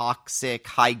very toxic,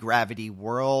 high-gravity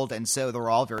world, and so they're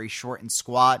all very short and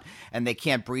squat, and they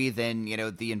can't breathe in,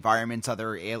 the environments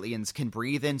other aliens can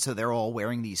breathe in, so they're all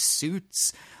wearing these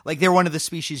suits. Like, they're one of the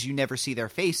species you never see their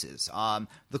faces.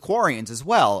 The Quarians as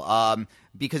well,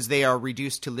 because they are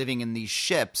reduced to living in these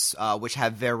ships, which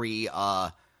have very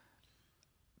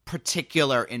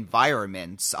particular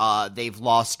environments. They've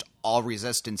lost all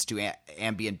resistance to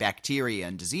ambient bacteria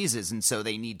and diseases, and so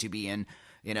they need to be in,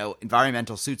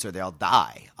 environmental suits or they'll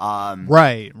die.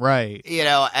 Right.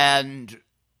 And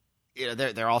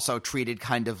they're also treated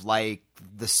kind of like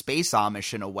the space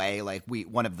Amish in a way. Like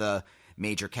one of the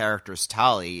major characters,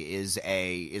 Tali,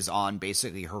 is on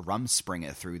basically her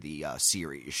Rumspringa through the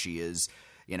series. She is,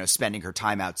 spending her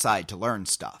time outside to learn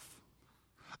stuff.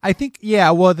 I think,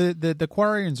 yeah. Well, the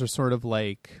Quarians are sort of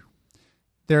like.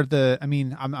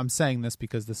 I'm saying this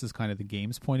because this is kind of the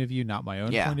game's point of view, not my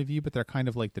own point of view, but they're kind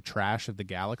of like the trash of the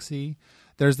galaxy.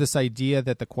 There's this idea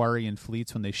that the Quarian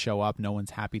fleets, when they show up, no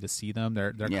one's happy to see them.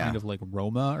 They're kind of like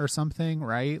Roma or something,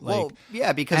 right? Like,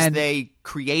 because they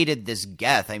created this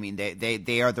Geth. I mean,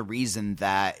 they are the reason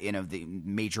that, the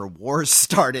major wars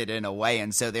started in a way,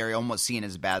 and so they're almost seen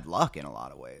as bad luck in a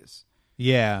lot of ways.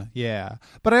 Yeah.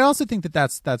 But I also think that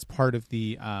that's part of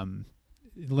the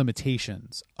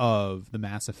limitations of the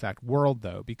Mass Effect world,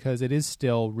 though, because it is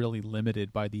still really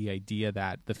limited by the idea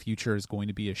that the future is going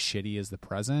to be as shitty as the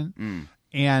present.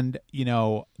 And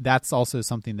that's also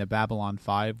something that Babylon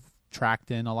 5 tracked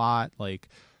in a lot. Like,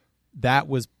 that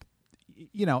was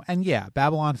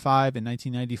Babylon 5 in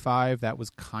 1995, that was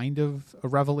kind of a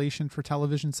revelation for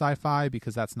television sci-fi,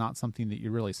 because that's not something that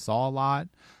you really saw a lot.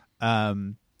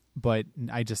 But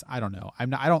I don't know.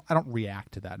 I don't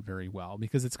react to that very well,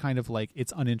 because it's kind of like,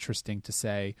 it's uninteresting to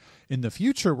say in the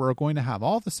future we're going to have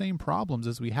all the same problems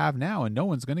as we have now and no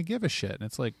one's going to give a shit. And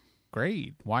it's like,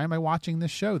 great. Why am I watching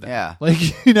this show then? Yeah. Like,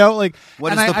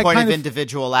 what is the point of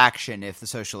individual action if the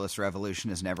socialist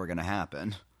revolution is never going to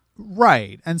happen?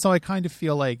 Right. And so I kind of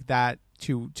feel like that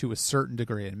to a certain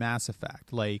degree in Mass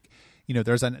Effect, like,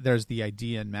 there's the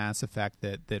idea in Mass Effect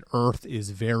that Earth is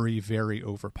very, very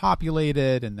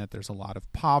overpopulated, and that there's a lot of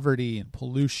poverty and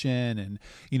pollution. And,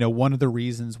 one of the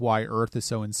reasons why Earth is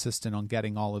so insistent on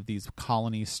getting all of these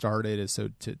colonies started is so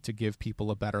to give people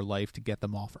a better life, to get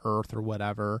them off Earth or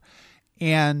whatever.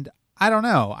 And I don't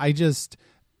know.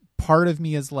 Part of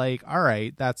me is like, all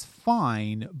right, that's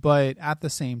fine. But at the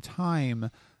same time,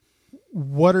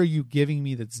 what are you giving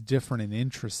me that's different and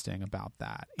interesting about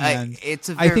that? And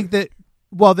I think that,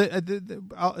 well,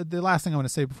 the last thing I want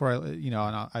to say before and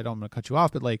I don't want to cut you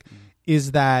off, but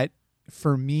is that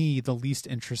for me, the least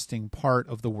interesting part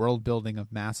of the world building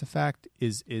of Mass Effect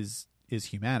is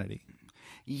humanity.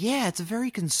 Yeah, it's a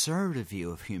very conservative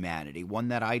view of humanity, one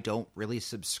that I don't really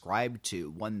subscribe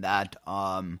to, one that,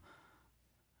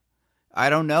 I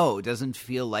don't know. It doesn't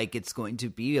feel like it's going to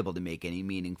be able to make any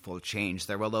meaningful change.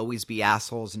 There will always be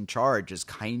assholes in charge is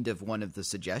kind of one of the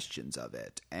suggestions of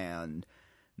it. And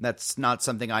that's not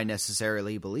something I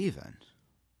necessarily believe in.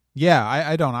 Yeah,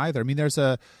 I don't either. I mean, there's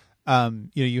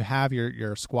you have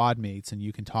your squad mates and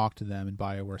you can talk to them in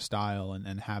BioWare style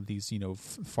and have these,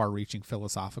 far-reaching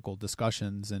philosophical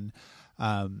discussions. And,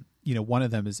 one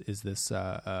of them is this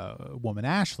woman,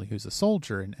 Ashley, who's a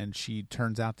soldier, and she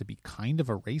turns out to be kind of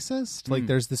a racist. Like,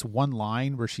 there's this one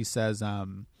line where she says,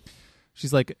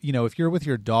 she's like, if you're with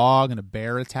your dog and a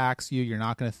bear attacks you, you're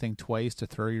not going to think twice to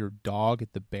throw your dog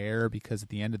at the bear, because at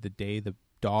the end of the day, the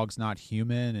dog's not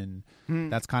human,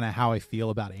 and that's kind of how I feel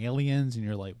about aliens. And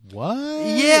you're like, what?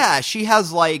 Yeah, she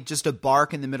has just a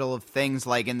bark in the middle of things,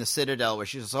 like in the Citadel, where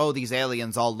she says, oh, these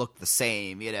aliens all look the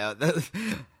same,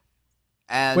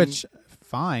 and which,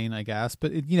 fine, I guess,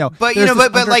 but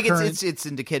it's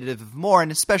indicative of more, and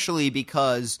especially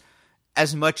because,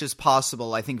 as much as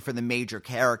possible, I think for the major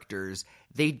characters,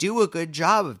 they do a good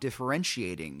job of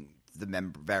differentiating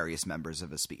the various members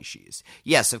of a species.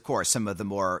 Yes, of course, some of the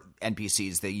more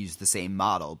NPCs, they use the same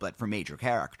model, but for major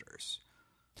characters.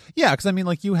 Yeah,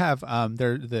 because you have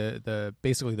the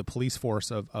basically the police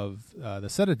force of the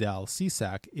Citadel,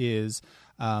 CSEC, is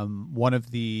one of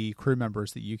the crew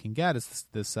members that you can get is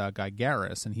this guy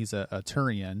Garrus, and he's a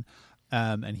Turian.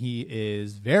 And he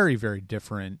is very, very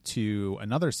different to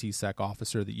another CSEC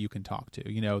officer that you can talk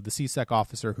to. You know, the CSEC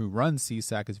officer who runs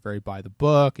CSEC is very by the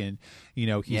book, and, you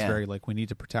know, he's very like, we need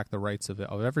to protect the rights of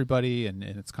everybody. And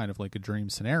it's kind of like a dream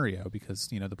scenario because,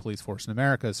 you know, the police force in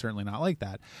America is certainly not like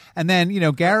that. And then, you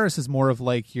know, Garrus is more of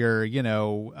like your, you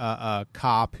know, a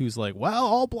cop who's like, well,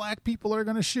 all black people are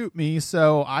going to shoot me,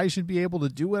 so I should be able to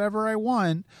do whatever I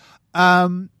want.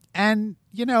 And,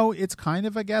 you know, it's kind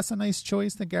of, I guess, a nice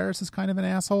choice that Garrus is kind of an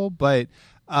asshole, but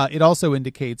it also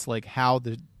indicates like how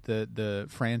the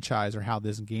franchise or how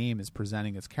this game is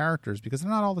presenting its characters, because they're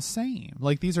not all the same.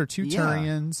 Like, these are two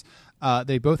Turians.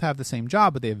 They both have the same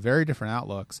job, but they have very different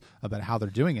outlooks about how they're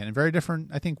doing it and very different,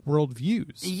 I think,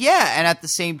 worldviews. Yeah, and at the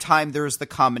same time, there's the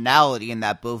commonality in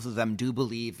that both of them do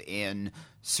believe in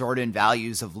certain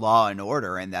values of law and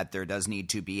order, and that there does need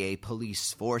to be a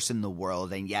police force in the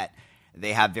world, and yet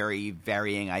they have very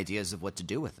varying ideas of what to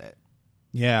do with it.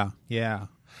 Yeah.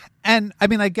 And I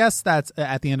mean, I guess that's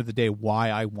at the end of the day why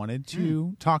I wanted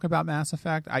to talk about Mass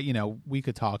Effect. You know, we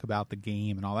could talk about the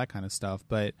game and all that kind of stuff,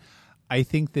 but I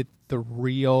think that the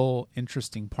real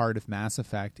interesting part of Mass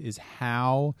Effect is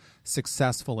how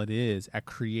successful it is at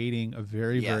creating a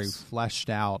very, very fleshed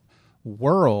out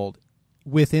world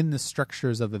within the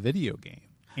structures of a video game.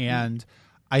 And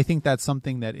I think that's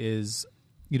something that is,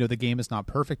 you know, the game is not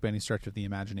perfect by any stretch of the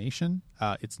imagination.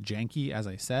 It's janky, as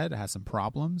I said. It has some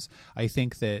problems. I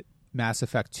think that Mass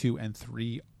Effect 2 and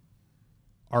 3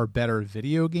 are better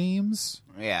video games.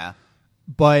 Yeah.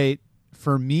 But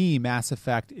for me, Mass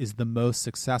Effect is the most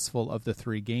successful of the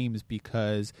three games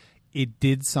because it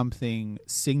did something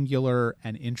singular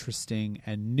and interesting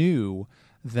and new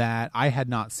that I had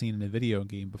not seen in a video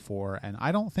game before, and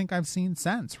I don't think I've seen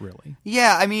since, really.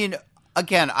 Yeah, I mean,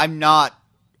 again, I'm not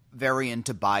very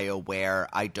into BioWare.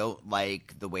 I don't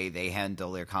like the way they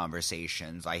handle their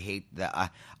conversations. I hate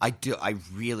that. I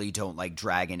really don't like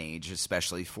Dragon Age,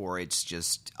 especially for it's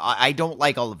just. I don't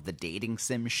like all of the dating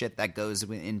sim shit that goes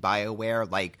in BioWare.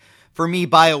 Like, for me,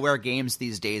 BioWare games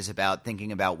these days about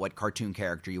thinking about what cartoon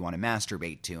character you want to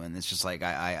masturbate to, and it's just like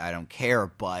I don't care,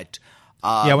 but.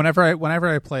 Yeah, whenever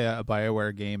I play a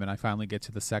BioWare game and I finally get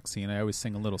to the sex scene, I always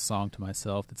sing a little song to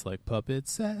myself that's like, puppet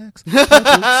sex,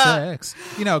 puppet sex.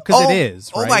 You know, because it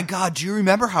is, right? Oh my God, do you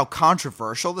remember how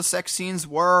controversial the sex scenes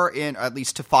were, in at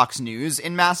least to Fox News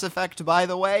in Mass Effect, by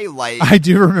the way? Like, I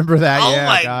do remember that, oh yeah.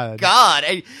 my God.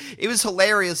 It was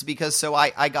hilarious because, so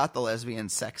I got the lesbian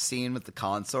sex scene with the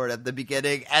consort at the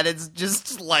beginning, and it's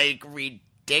just like ridiculous.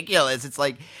 It's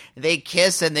like they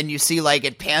kiss and then you see like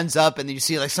it pans up and then you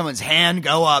see like someone's hand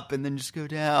go up and then just go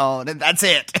down, and that's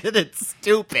it. And it's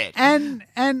stupid. And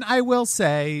I will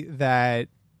say that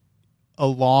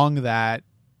along that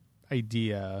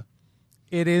idea,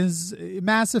 it is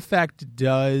Mass Effect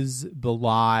does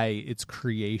belie its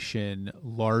creation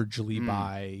largely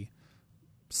by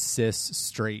cis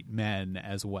straight men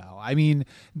as well. I mean,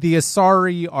 the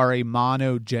Asari are a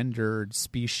monogendered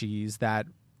species that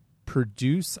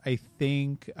produce, I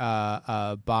think,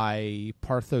 by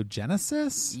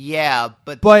parthenogenesis. Yeah,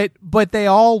 but they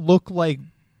all look like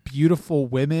beautiful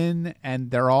women, and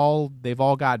they've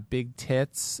all got big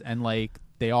tits, and like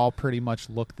they all pretty much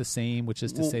look the same, which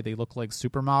is to say they look like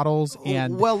supermodels.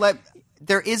 And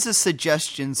there is a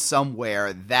suggestion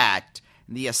somewhere that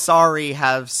the Asari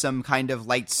have some kind of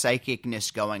light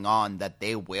psychicness going on, that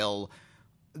they will.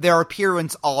 Their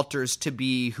appearance alters to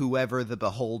be whoever the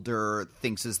beholder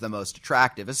thinks is the most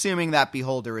attractive, assuming that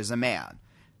beholder is a man.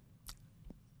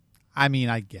 I mean,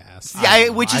 I guess. Yeah,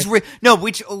 which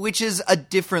is a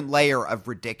different layer of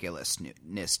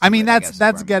ridiculousness. I mean,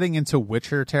 that's getting into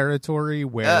Witcher territory,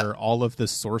 where all of the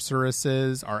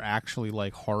sorceresses are actually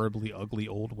like horribly ugly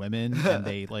old women, and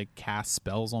they like cast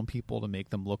spells on people to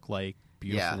make them look like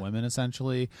beautiful women,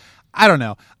 essentially. I don't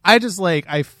know. I just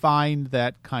I find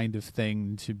that kind of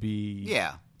thing to be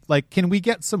like, can we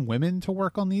get some women to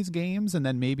work on these games, and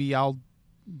then maybe I'll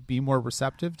be more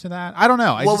receptive to that? I don't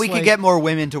know. We could get more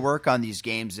women to work on these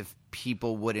games if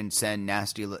people wouldn't send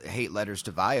nasty hate letters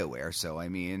to BioWare. So I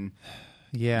mean,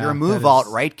 you're a move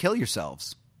alt-right, kill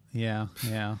yourselves. Yeah.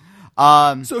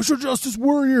 Social justice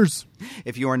warriors.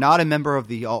 If you are not a member of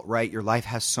the alt-right, your life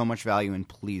has so much value, and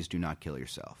please do not kill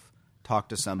yourself. Talk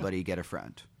to somebody, get a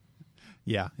friend.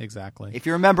 Yeah, exactly. If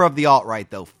you're a member of the alt-right,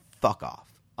 though, fuck off.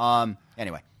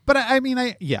 Anyway.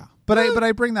 But but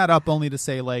I bring that up only to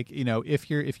say, like, you know, if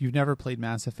you've never played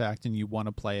Mass Effect and you want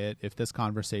to play it, if this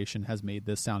conversation has made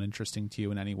this sound interesting to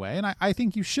you in any way, and I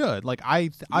think you should. Like, I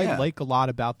like a lot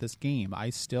about this game. I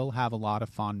still have a lot of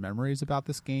fond memories about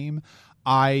this game.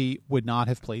 I would not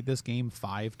have played this game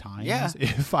 5 times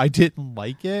if I didn't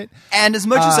like it. And as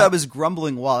much as I was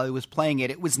grumbling while I was playing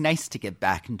it, it was nice to get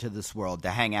back into this world,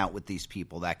 to hang out with these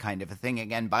people, that kind of a thing.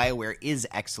 Again, BioWare is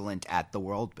excellent at the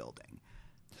world building.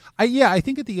 I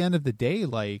think at the end of the day,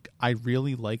 like, I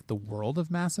really like the world of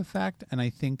Mass Effect, and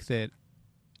I think that,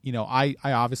 you know, I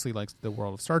obviously like the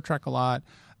world of Star Trek a lot.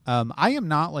 I am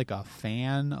not like a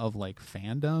fan of like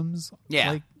fandoms.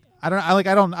 Yeah. Like, I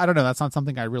don't know. That's not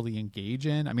something I really engage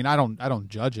in. I mean, I don't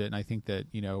judge it, and I think that,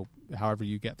 you know, however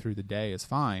you get through the day is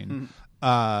fine.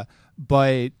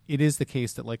 But it is the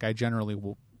case that, like, I generally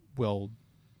will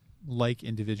like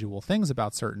individual things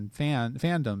about certain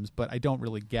fandoms, but I don't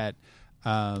really get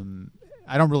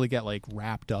like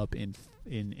wrapped up in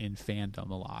fandom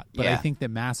a lot. But I think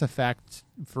that Mass Effect,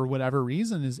 for whatever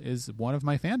reason, is one of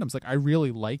my fandoms. Like, I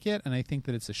really like it, and I think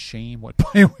that it's a shame what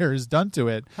BioWare has done to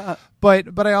it.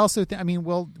 But I also I mean,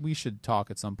 well, we should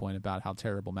talk at some point about how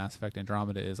terrible Mass Effect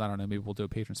Andromeda is. I don't know, maybe we'll do a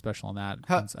patron special on that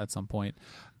at some point.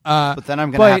 But then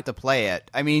I'm going to have to play it.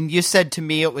 I mean, you said to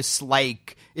me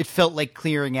it felt like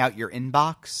clearing out your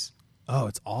inbox. Oh,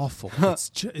 it's awful.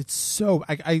 It's so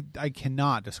I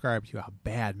cannot describe to you how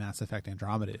bad Mass Effect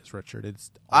Andromeda is, Richard.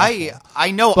 It's awful.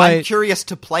 I know. But I'm curious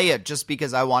to play it just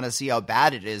because I want to see how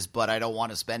bad it is, but I don't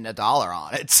want to spend $1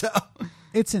 on it. So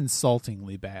it's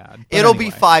insultingly bad. But it'll anyway,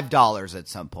 be $5 at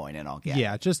some point, and I'll get it.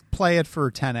 Yeah, just play it for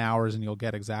 10 hours, and you'll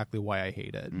get exactly why I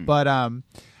hate it. But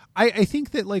I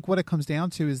think that, like, what it comes down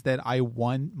to is that I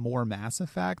want more Mass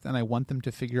Effect, and I want them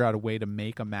to figure out a way to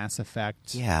make a Mass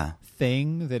Effect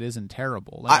thing that isn't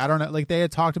terrible. Like, I don't know. Like, they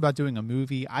had talked about doing a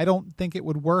movie. I don't think it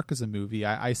would work as a movie.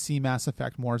 I see Mass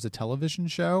Effect more as a television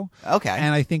show. Okay.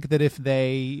 And I think that if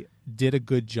they did a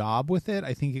good job with it,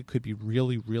 I think it could be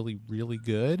really, really, really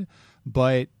good.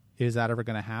 But is that ever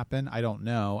going to happen? I don't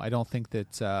know. I don't think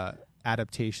that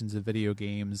adaptations of video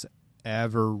games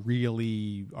ever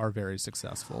really are very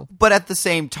successful. But at the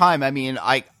same time, I mean,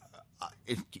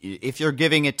 if you're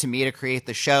giving it to me to create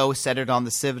the show, set it on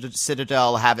the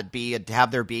Citadel, have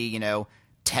there be, you know,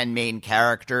 10 main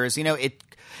characters, you know,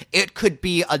 it could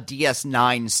be a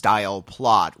DS9 style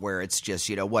plot where it's just,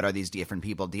 you know, what are these different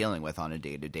people dealing with on a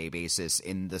day-to-day basis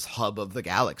in this hub of the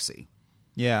galaxy.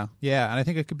 Yeah, and I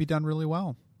think it could be done really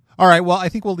well. All right, well, I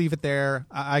think we'll leave it there.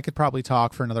 I could probably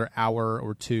talk for another hour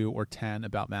or 2 or 10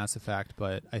 about Mass Effect,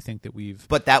 but I think that we've...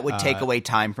 But that would take away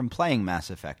time from playing Mass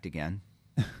Effect again.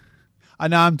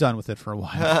 No, I'm done with it for a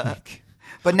while.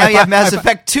 But now you have Mass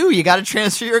Effect 2. You got to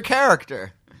transfer your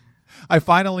character. I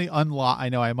finally I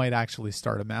know I might actually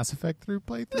start a Mass Effect 3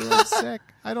 playthrough. I'm sick.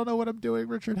 I don't know what I'm doing.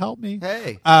 Richard, help me.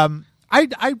 Hey.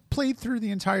 I played through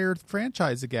the entire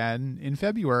franchise again in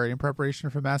February in preparation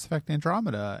for Mass Effect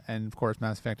Andromeda. And, of course,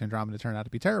 Mass Effect Andromeda turned out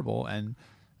to be terrible. And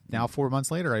now 4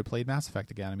 months later, I played Mass Effect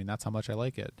again. I mean, that's how much I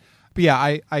like it. But,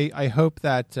 yeah, I hope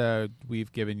that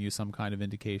we've given you some kind of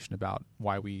indication about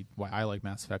why I like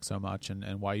Mass Effect so much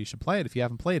and why you should play it if you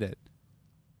haven't played it.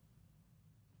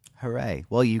 Hooray.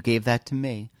 Well, you gave that to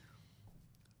me.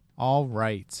 All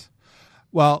right.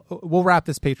 Well, we'll wrap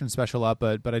this patron special up,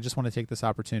 but I just want to take this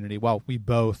opportunity. Well, we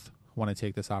both want to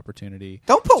take this opportunity.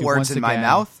 Don't put words in my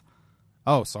mouth.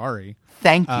 Oh, sorry.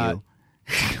 Thank you.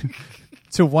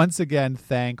 To once again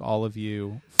thank all of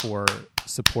you for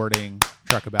supporting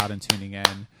Trek About and tuning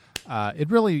in. It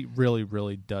really, really,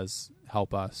 really does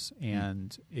help us,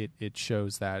 and it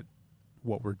shows that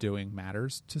what we're doing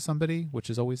matters to somebody, which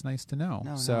is always nice to know.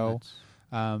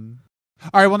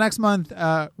 All right. Well, next month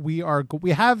we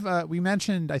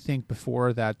mentioned, I think,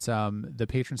 before that the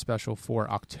patron special for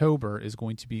October is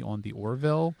going to be on the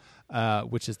Orville,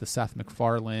 which is the Seth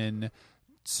MacFarlane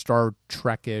Star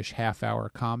Trek-ish half-hour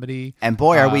comedy. And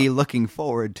boy, are we looking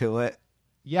forward to it!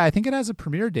 Yeah, I think it has a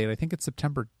premiere date. I think it's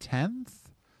September 10th.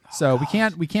 So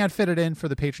we can't fit it in for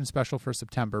the patron special for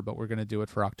September, but we're going to do it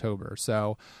for October.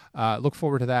 So look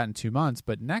forward to that in 2 months.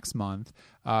 But next month,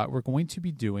 we're going to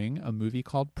be doing a movie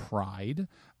called Pride.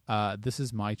 This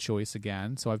is my choice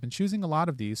again. So I've been choosing a lot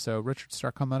of these. So Richard,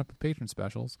 start coming up with patron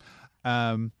specials.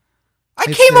 I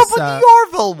came up with the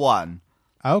Orville one.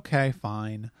 Okay,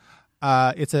 fine.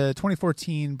 It's a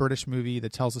 2014 British movie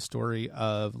that tells a story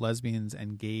of lesbians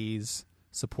and gays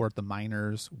Support the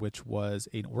Miners, which was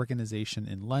an organization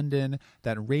in London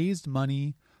that raised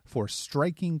money for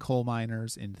striking coal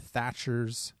miners in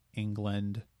Thatcher's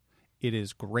England. It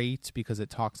is great because it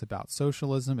talks about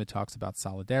socialism. It talks about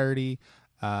solidarity.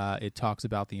 It talks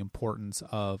about the importance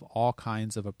of all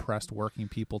kinds of oppressed working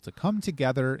people to come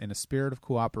together in a spirit of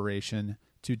cooperation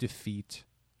to defeat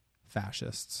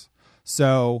fascists.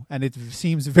 So, and it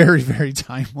seems very, very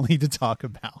timely to talk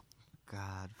about.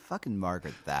 God, fucking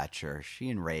Margaret Thatcher. She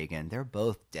and Reagan, they're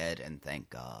both dead, and thank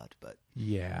God. But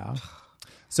yeah.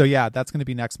 So, yeah, that's going to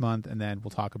be next month, and then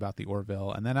we'll talk about the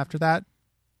Orville. And then after that,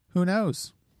 who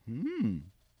knows?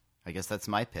 I guess that's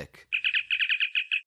my pick.